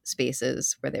 white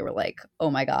spaces where they were like,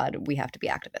 oh my God, we have to be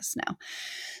activists now.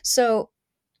 So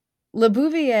Le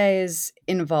Bouvier's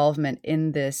involvement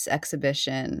in this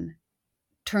exhibition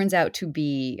turns out to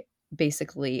be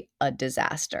basically a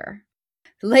disaster.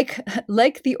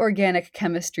 Like the organic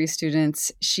chemistry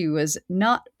students, she was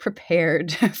not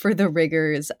prepared for the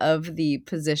rigors of the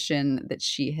position that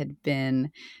she had been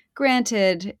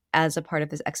granted as a part of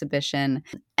this exhibition.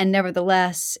 And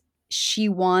nevertheless, she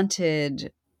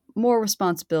wanted more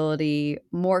responsibility,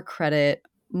 more credit,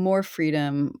 more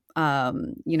freedom,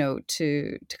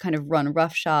 to kind of run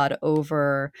roughshod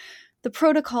over the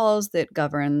protocols that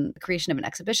govern the creation of an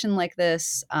exhibition like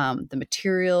this, the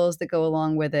materials that go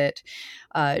along with it.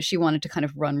 She wanted to kind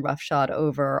of run roughshod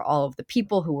over all of the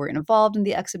people who were involved in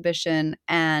the exhibition.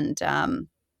 And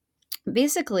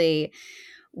basically,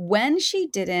 when she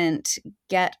didn't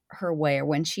get her way, or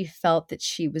when she felt that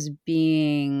she was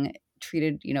being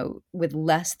treated, with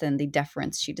less than the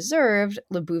deference she deserved,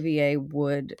 Le Bouvier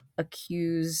would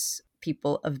accuse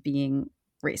people of being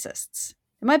racists.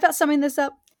 Am I about summing this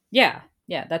up? Yeah,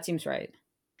 that seems right.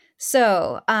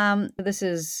 So this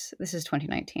is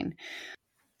 2019.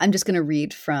 I'm just going to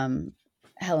read from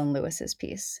Helen Lewis's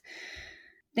piece.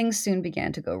 Things soon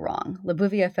began to go wrong. Le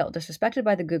Bouvier felt disrespected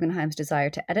by the Guggenheim's desire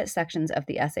to edit sections of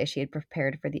the essay she had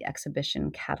prepared for the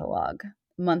exhibition catalog.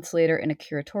 Months later, in a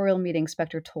curatorial meeting,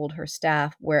 Spector told her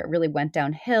staff where it really went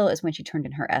downhill is when she turned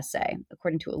in her essay.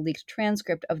 According to a leaked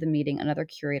transcript of the meeting, another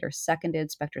curator seconded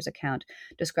Spector's account,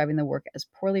 describing the work as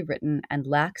poorly written and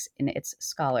lax in its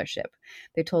scholarship.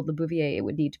 They told Le Bouvier it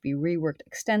would need to be reworked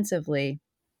extensively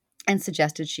and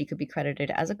suggested she could be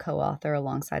credited as a co-author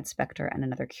alongside Spector and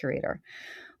another curator.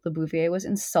 Le Bouvier was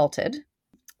insulted.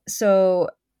 So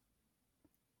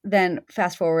then,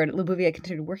 fast forward, Le Bouvier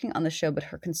continued working on the show, but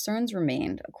her concerns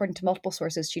remained. According to multiple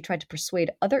sources, she tried to persuade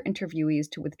other interviewees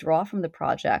to withdraw from the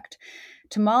project.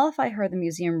 To mollify her, the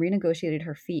museum renegotiated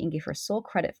her fee and gave her sole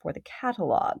credit for the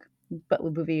catalog. But Le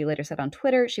Bouvier later said on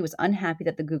Twitter she was unhappy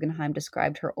that the Guggenheim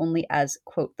described her only as,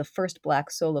 quote, the first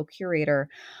Black solo curator,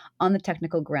 on the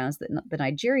technical grounds that the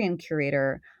Nigerian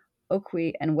curator,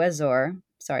 Okwe Enwezor,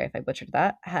 sorry if I butchered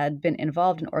that, had been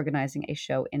involved in organizing a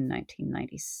show in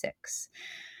 1996.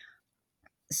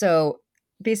 So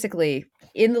basically,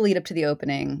 in the lead up to the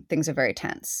opening, things are very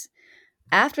tense.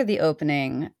 After the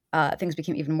opening, things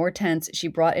became even more tense. She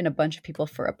brought in a bunch of people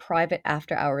for a private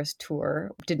after-hours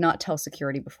tour, did not tell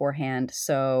security beforehand.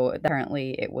 So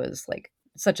apparently it was like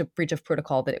such a breach of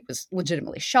protocol that it was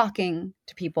legitimately shocking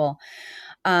to people.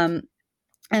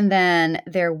 And then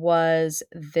there was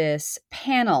this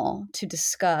panel to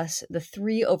discuss the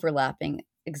 3 overlapping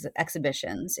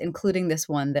exhibitions, including this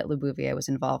one that Le Bouvier was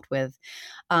involved with.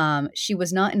 She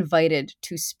was not invited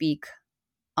to speak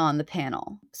on the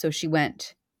panel, so she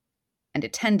went and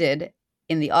attended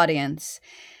in the audience.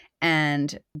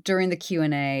 And during the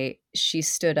Q&A, she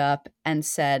stood up and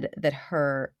said that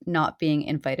her not being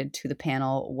invited to the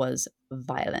panel was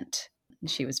violent.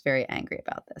 She was very angry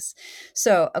about this.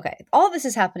 So, okay, all this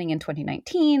is happening in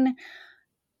 2019.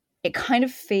 It kind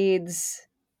of fades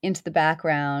into the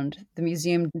background. The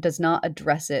museum does not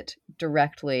address it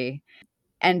directly.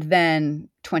 And then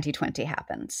 2020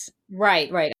 happens.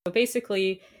 Right. So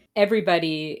basically,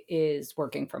 everybody is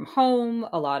working from home.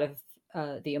 A lot of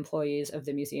the employees of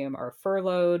the museum are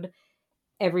furloughed.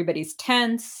 Everybody's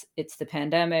tense. It's the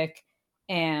pandemic.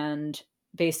 And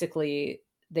basically,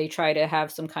 they try to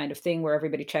have some kind of thing where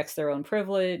everybody checks their own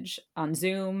privilege on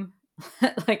Zoom,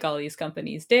 like all these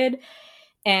companies did.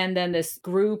 And then this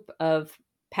group of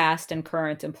past and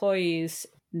current employees,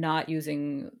 not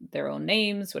using their own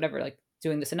names, whatever, like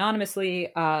doing this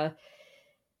anonymously, there's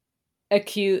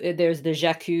the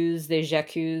j'accuse,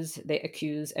 they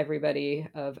accuse everybody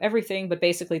of everything, but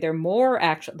basically there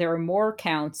are more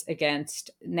counts against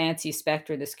Nancy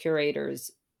Spector, this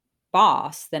curator's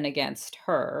boss, than against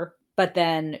her. But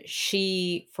then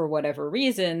she, for whatever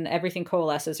reason, everything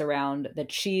coalesces around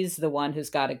that she's the one who's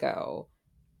got to go.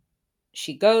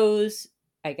 She goes,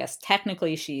 I guess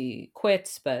technically she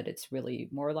quits, but it's really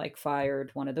more like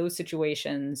fired, one of those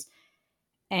situations,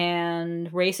 and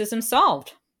racism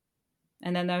solved.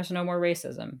 And then there's no more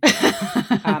racism.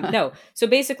 No. So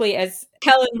basically, as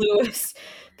Helen Lewis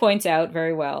points out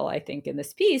very well, I think, in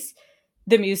this piece,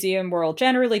 the museum world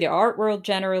generally, the art world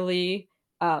generally,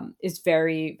 is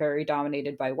very, very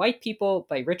dominated by white people,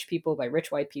 by rich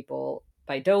white people,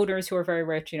 by donors who are very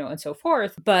rich, and so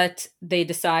forth. But they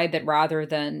decide that rather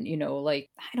than,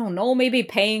 like, I don't know, maybe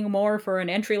paying more for an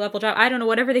entry-level job, I don't know,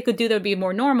 whatever they could do that would be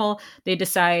more normal, they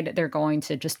decide they're going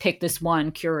to just pick this one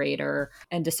curator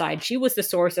and decide she was the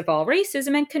source of all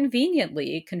racism. And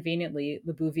conveniently,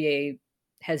 Le Bouvier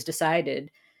has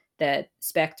decided that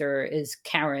Spector is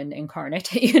Karen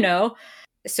incarnate,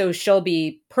 So she'll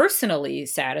be personally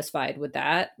satisfied with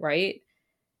that, right?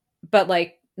 But,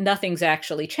 like, nothing's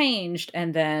actually changed.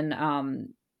 And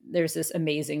then there's this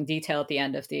amazing detail at the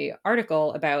end of the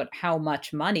article about how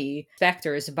much money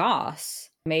Spector's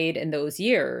boss made in those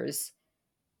years.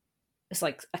 It's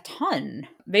like a ton.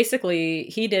 Basically,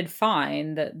 he did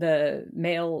fine. The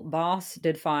male boss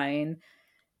did fine.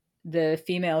 The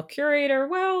female curator,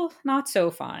 well, not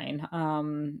so fine.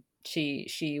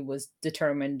 She was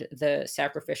determined the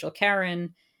sacrificial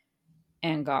Karen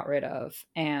and got rid of,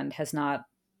 and has not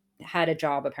had a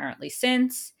job apparently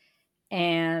since.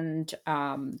 And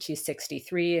she's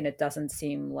 63, and it doesn't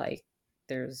seem like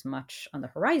there's much on the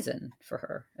horizon for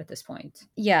her at this point.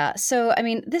 Yeah. So, I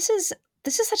mean, this is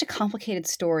such a complicated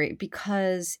story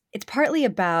because it's partly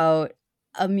about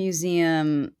a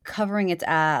museum covering its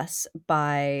ass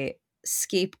by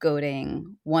scapegoating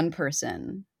one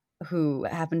person who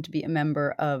happened to be a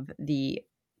member of the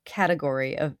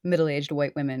category of middle-aged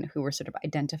white women who were sort of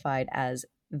identified as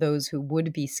those who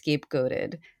would be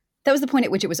scapegoated. That was the point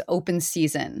at which it was open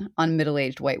season on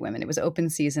middle-aged white women. It was open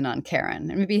season on Karen.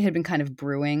 And maybe it had been kind of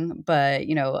brewing, but,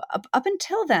 up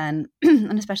until then,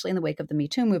 and especially in the wake of the Me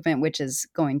Too movement, which is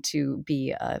going to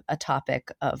be a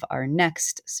topic of our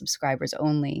next subscribers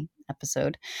only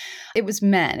episode, it was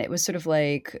men. It was sort of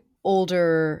like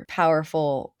older,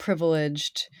 powerful,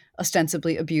 privileged,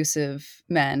 ostensibly abusive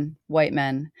men, white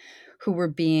men, who were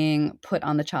being put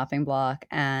on the chopping block.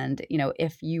 And,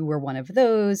 if you were one of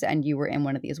those and you were in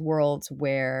one of these worlds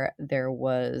where there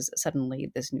was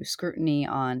suddenly this new scrutiny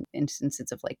on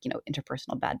instances of, like,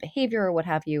 interpersonal bad behavior or what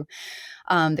have you,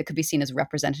 that could be seen as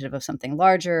representative of something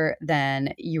larger,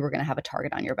 then you were going to have a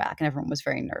target on your back. And everyone was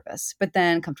very nervous. But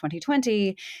then come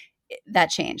 2020, that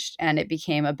changed, and it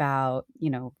became about,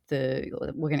 we're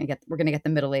gonna get the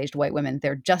middle-aged white women.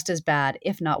 They're just as bad,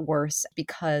 if not worse,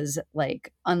 because,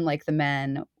 like, unlike the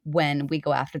men, when we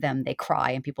go after them, they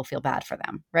cry and people feel bad for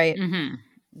them, right? Mm-hmm.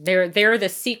 They're the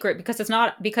secret, because it's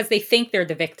not because they think they're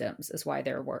the victims is why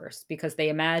they're worse, because they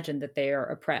imagine that they are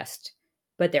oppressed,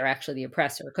 but they're actually the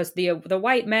oppressor. Because the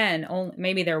white men,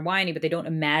 maybe they're whiny, but they don't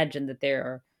imagine that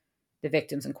they're the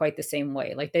victims in quite the same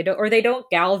way. Like, they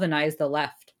don't galvanize the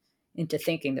left into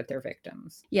thinking that they're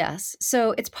victims. Yes.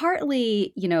 So it's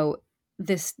partly,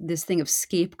 this thing of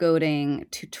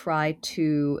scapegoating to try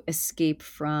to escape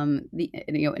from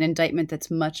an indictment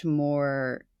that's much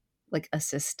more like a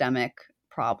systemic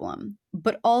problem.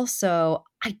 But also,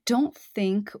 I don't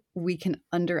think we can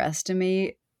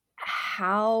underestimate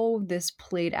how this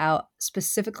played out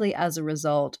specifically as a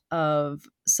result of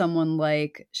someone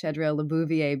like Chedra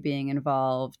Lebouvier being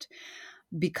involved,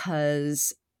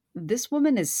 because this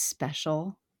woman is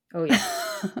special. Oh yeah.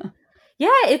 Yeah,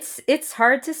 it's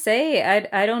hard to say.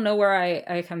 I don't know where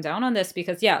I come down on this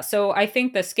because yeah, so I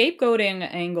think the scapegoating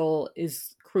angle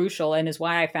is crucial and is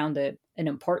why I found it an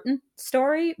important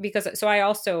story because so I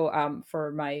also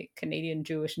for my Canadian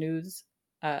Jewish News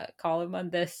column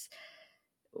on this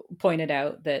pointed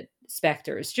out that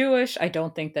Spectre is Jewish. I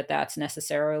don't think that that's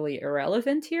necessarily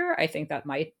irrelevant here. I think that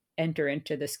might enter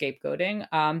into the scapegoating.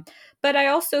 But I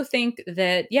also think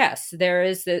that yes, there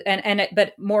is the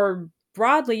but more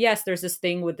broadly, yes, there's this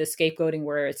thing with the scapegoating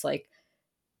where it's like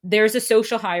there's a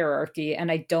social hierarchy,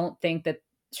 and I don't think that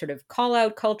sort of call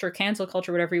out culture, cancel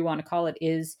culture, whatever you want to call it,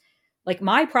 is like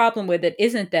my problem with it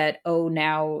isn't that oh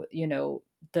now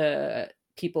the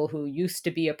people who used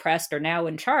to be oppressed are now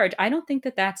in charge. I don't think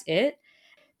that that's it.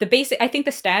 I think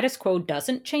the status quo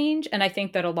doesn't change, and I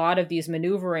think that a lot of these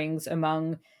maneuverings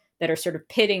among that are sort of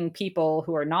pitting people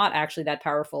who are not actually that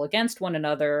powerful against one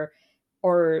another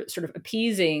or sort of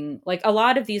appeasing, like a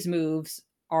lot of these moves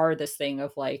are this thing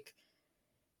of like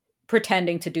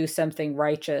pretending to do something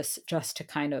righteous just to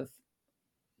kind of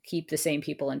keep the same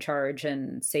people in charge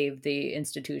and save the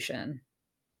institution.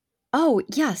 Oh,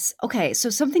 yes. Okay.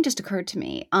 So something just occurred to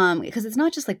me. Because it's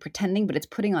not just like pretending, but it's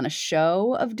putting on a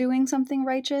show of doing something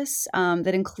righteous,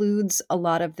 that includes a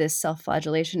lot of this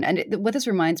self-flagellation. And what this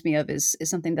reminds me of is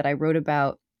something that I wrote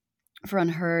about for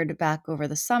Unheard back over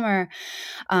the summer,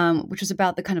 which was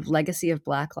about the kind of legacy of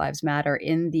Black Lives Matter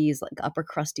in these like upper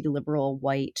crusty liberal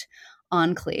white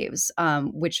enclaves,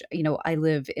 which, I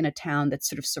live in a town that's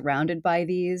sort of surrounded by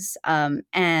these.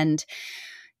 And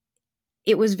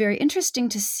it was very interesting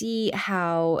to see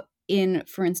how in,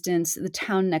 for instance, the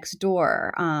town next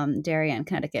door, Darien,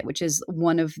 Connecticut, which is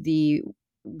one of the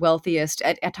wealthiest,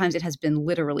 at times it has been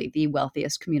literally the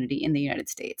wealthiest community in the United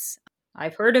States.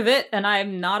 I've heard of it, and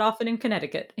I'm not often in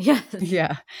Connecticut. Yes.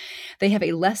 Yeah. They have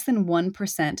a less than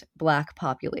 1% Black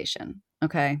population.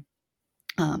 Okay.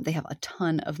 They have a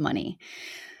ton of money.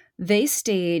 They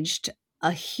staged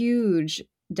a huge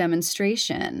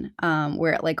demonstration,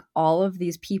 where like all of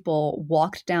these people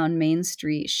walked down Main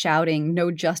Street shouting "No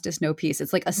justice, no peace."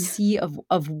 It's like a sea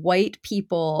of white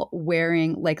people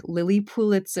wearing like Lily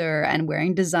Pulitzer and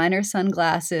wearing designer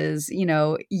sunglasses,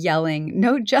 yelling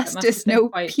 "No justice, no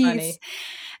peace." Funny.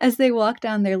 As they walk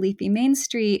down their leafy Main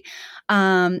Street,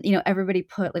 everybody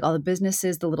put like all the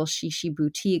businesses, the little shishi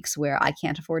boutiques where I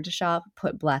can't afford to shop,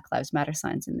 put Black Lives Matter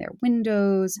signs in their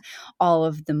windows. All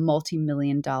of the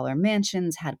multi-million-dollar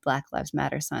mansions had Black Lives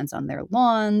Matter signs on their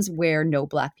lawns where no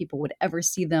Black people would ever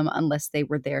see them unless they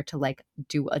were there to like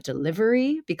do a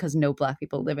delivery because no Black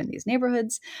people live in these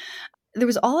neighborhoods. There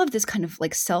was all of this kind of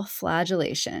like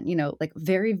self-flagellation, like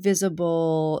very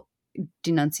visible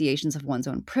denunciations of one's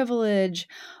own privilege,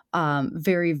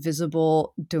 very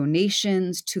visible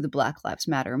donations to the Black Lives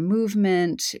Matter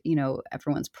movement.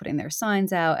 Everyone's putting their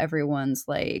signs out. Everyone's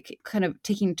like kind of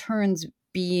taking turns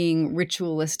being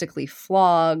ritualistically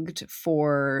flogged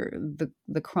for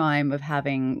the crime of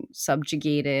having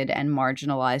subjugated and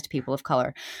marginalized people of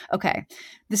color. Okay,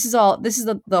 this is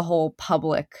the whole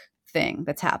public thing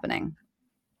that's happening.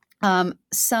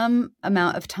 Some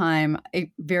amount of time,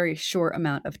 a very short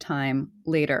amount of time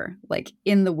later, like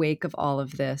in the wake of all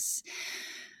of this,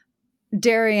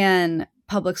 Darien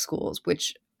public schools,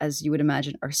 which, as you would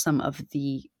imagine, are some of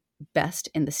the best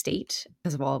in the state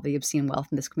because of all of the obscene wealth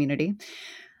in this community,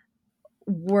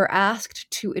 were asked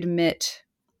to admit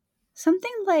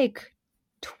something like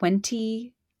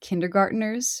 20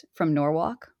 kindergartners from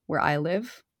Norwalk, where I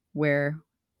live, where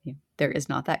there is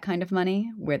not that kind of money,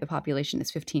 where the population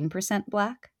is 15%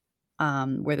 Black,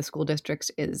 where the school district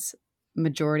is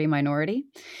majority minority,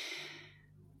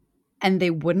 and they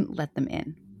wouldn't let them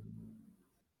in.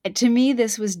 To me,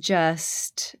 this was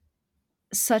just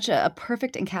such a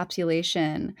perfect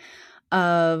encapsulation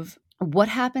of what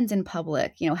happens in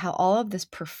public, how all of this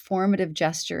performative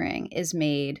gesturing is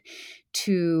made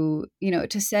to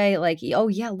say like, oh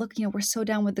yeah, look, we're so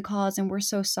down with the cause and we're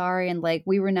so sorry and like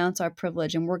we renounce our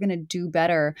privilege and we're going to do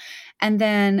better. And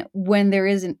then when there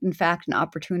is in fact an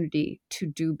opportunity to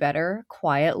do better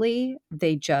quietly,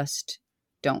 they just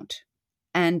don't.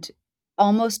 And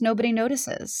almost nobody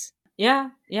notices.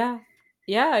 Yeah.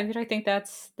 I mean, I think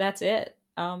that's it.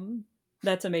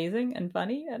 That's amazing and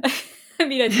funny. And I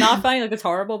mean, it's not funny, like it's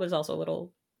horrible, but it's also a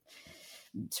little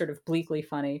sort of bleakly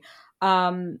funny.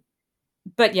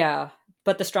 But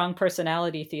the strong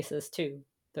personality thesis too.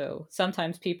 though.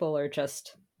 Sometimes people are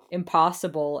just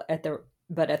impossible at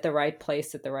the right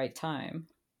place at the right time.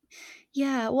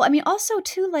 Yeah. Well, I mean, also,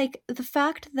 too, like the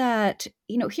fact that,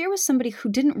 here was somebody who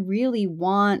didn't really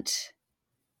want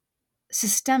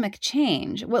systemic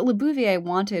change. What Le Bouvier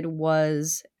wanted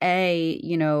was,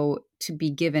 to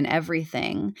be given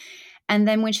everything. And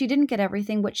then when she didn't get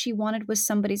everything, what she wanted was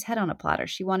somebody's head on a platter.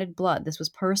 She wanted blood. This was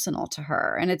personal to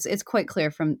her. And it's quite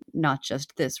clear from not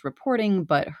just this reporting,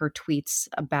 but her tweets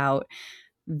about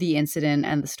the incident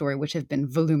and the story, which have been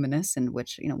voluminous, and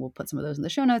which, we'll put some of those in the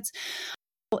show notes.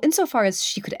 Well, insofar as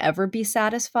she could ever be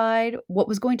satisfied, what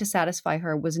was going to satisfy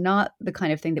her was not the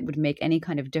kind of thing that would make any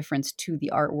kind of difference to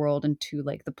the art world and to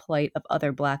like the plight of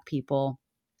other Black people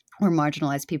or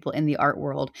marginalized people in the art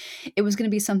world. It was going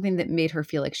to be something that made her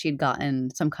feel like she'd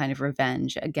gotten some kind of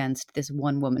revenge against this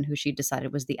one woman who she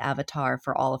decided was the avatar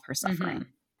for all of her suffering. Mm-hmm.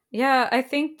 Yeah, I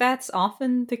think that's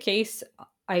often the case,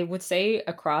 I would say,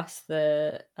 across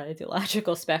the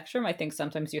ideological spectrum. I think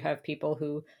sometimes you have people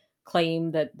who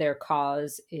claim that their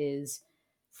cause is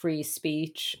free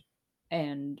speech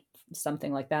and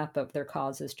something like that, but their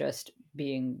cause is just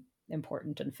being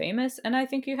important and famous. And I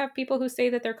think you have people who say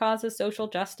that their cause is social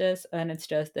justice, and it's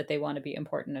just that they want to be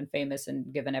important and famous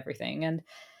and given everything. And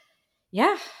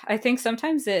yeah, I think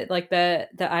sometimes it like the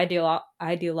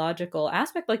ideological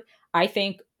aspect, like I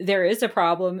think there is a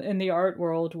problem in the art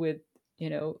world with,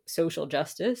 social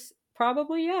justice.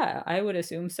 Probably, yeah, I would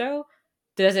assume so.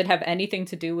 Does it have anything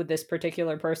to do with this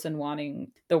particular person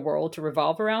wanting the world to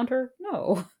revolve around her?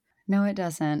 No. No, it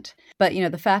doesn't. But,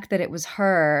 the fact that it was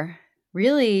her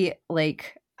really,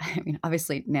 like, I mean,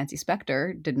 obviously Nancy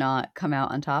Spector did not come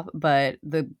out on top, but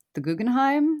the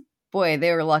Guggenheim, boy,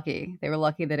 they were lucky. They were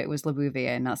lucky that it was Le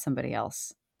Bouvier and not somebody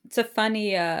else. It's a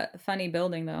funny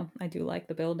building, though. I do like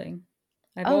the building.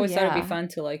 I've always thought it'd be fun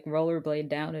to like rollerblade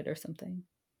down it or something.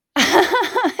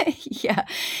 Yeah.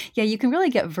 You can really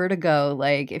get vertigo,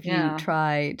 like if you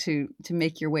try to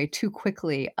make your way too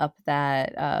quickly up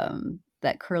that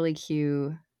curly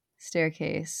Q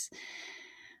staircase.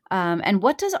 And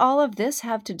what does all of this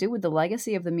have to do with the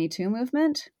legacy of the Me Too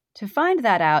movement? To find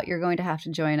that out, you're going to have to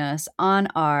join us on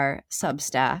our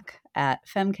Substack at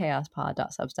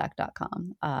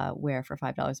femchaospod.substack.com, where for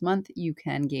 $5 a month, you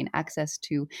can gain access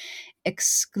to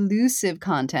exclusive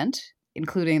content,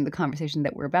 including the conversation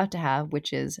that we're about to have,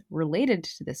 which is related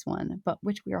to this one, but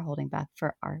which we are holding back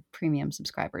for our premium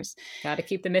subscribers. Got to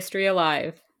keep the mystery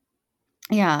alive.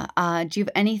 Yeah. Do you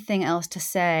have anything else to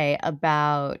say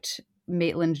about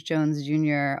Maitland Jones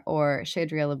Jr. or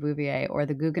Chedriel Le Bouvier or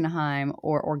the Guggenheim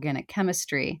or organic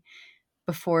chemistry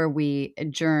before we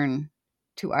adjourn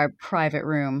to our private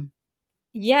room?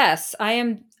 Yes, I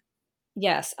am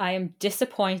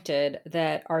disappointed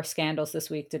that our scandals this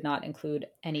week did not include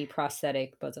any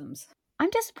prosthetic bosoms.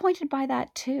 I'm disappointed by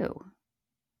that too.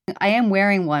 I am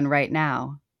wearing one right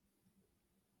now.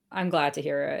 I'm glad to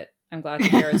hear it.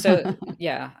 So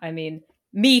yeah, I mean,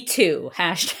 me too.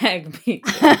 #me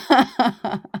too.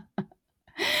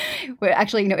 Well,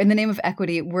 actually, in the name of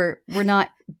equity, we're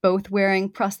not both wearing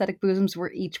prosthetic bosoms.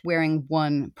 We're each wearing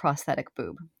one prosthetic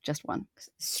boob, just one.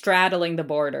 Straddling the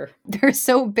border. They're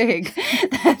so big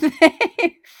that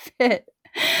they fit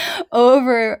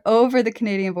over the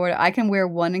Canadian border. I can wear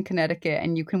one in Connecticut,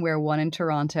 and you can wear one in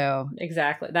Toronto.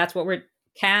 Exactly. That's what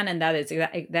that is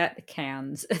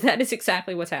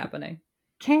exactly what's happening.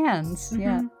 Cans,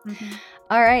 yeah. Mm-hmm.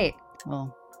 All right.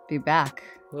 We'll be back.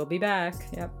 We'll be back.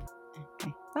 Yep.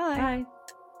 Okay. Bye.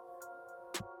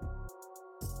 Bye.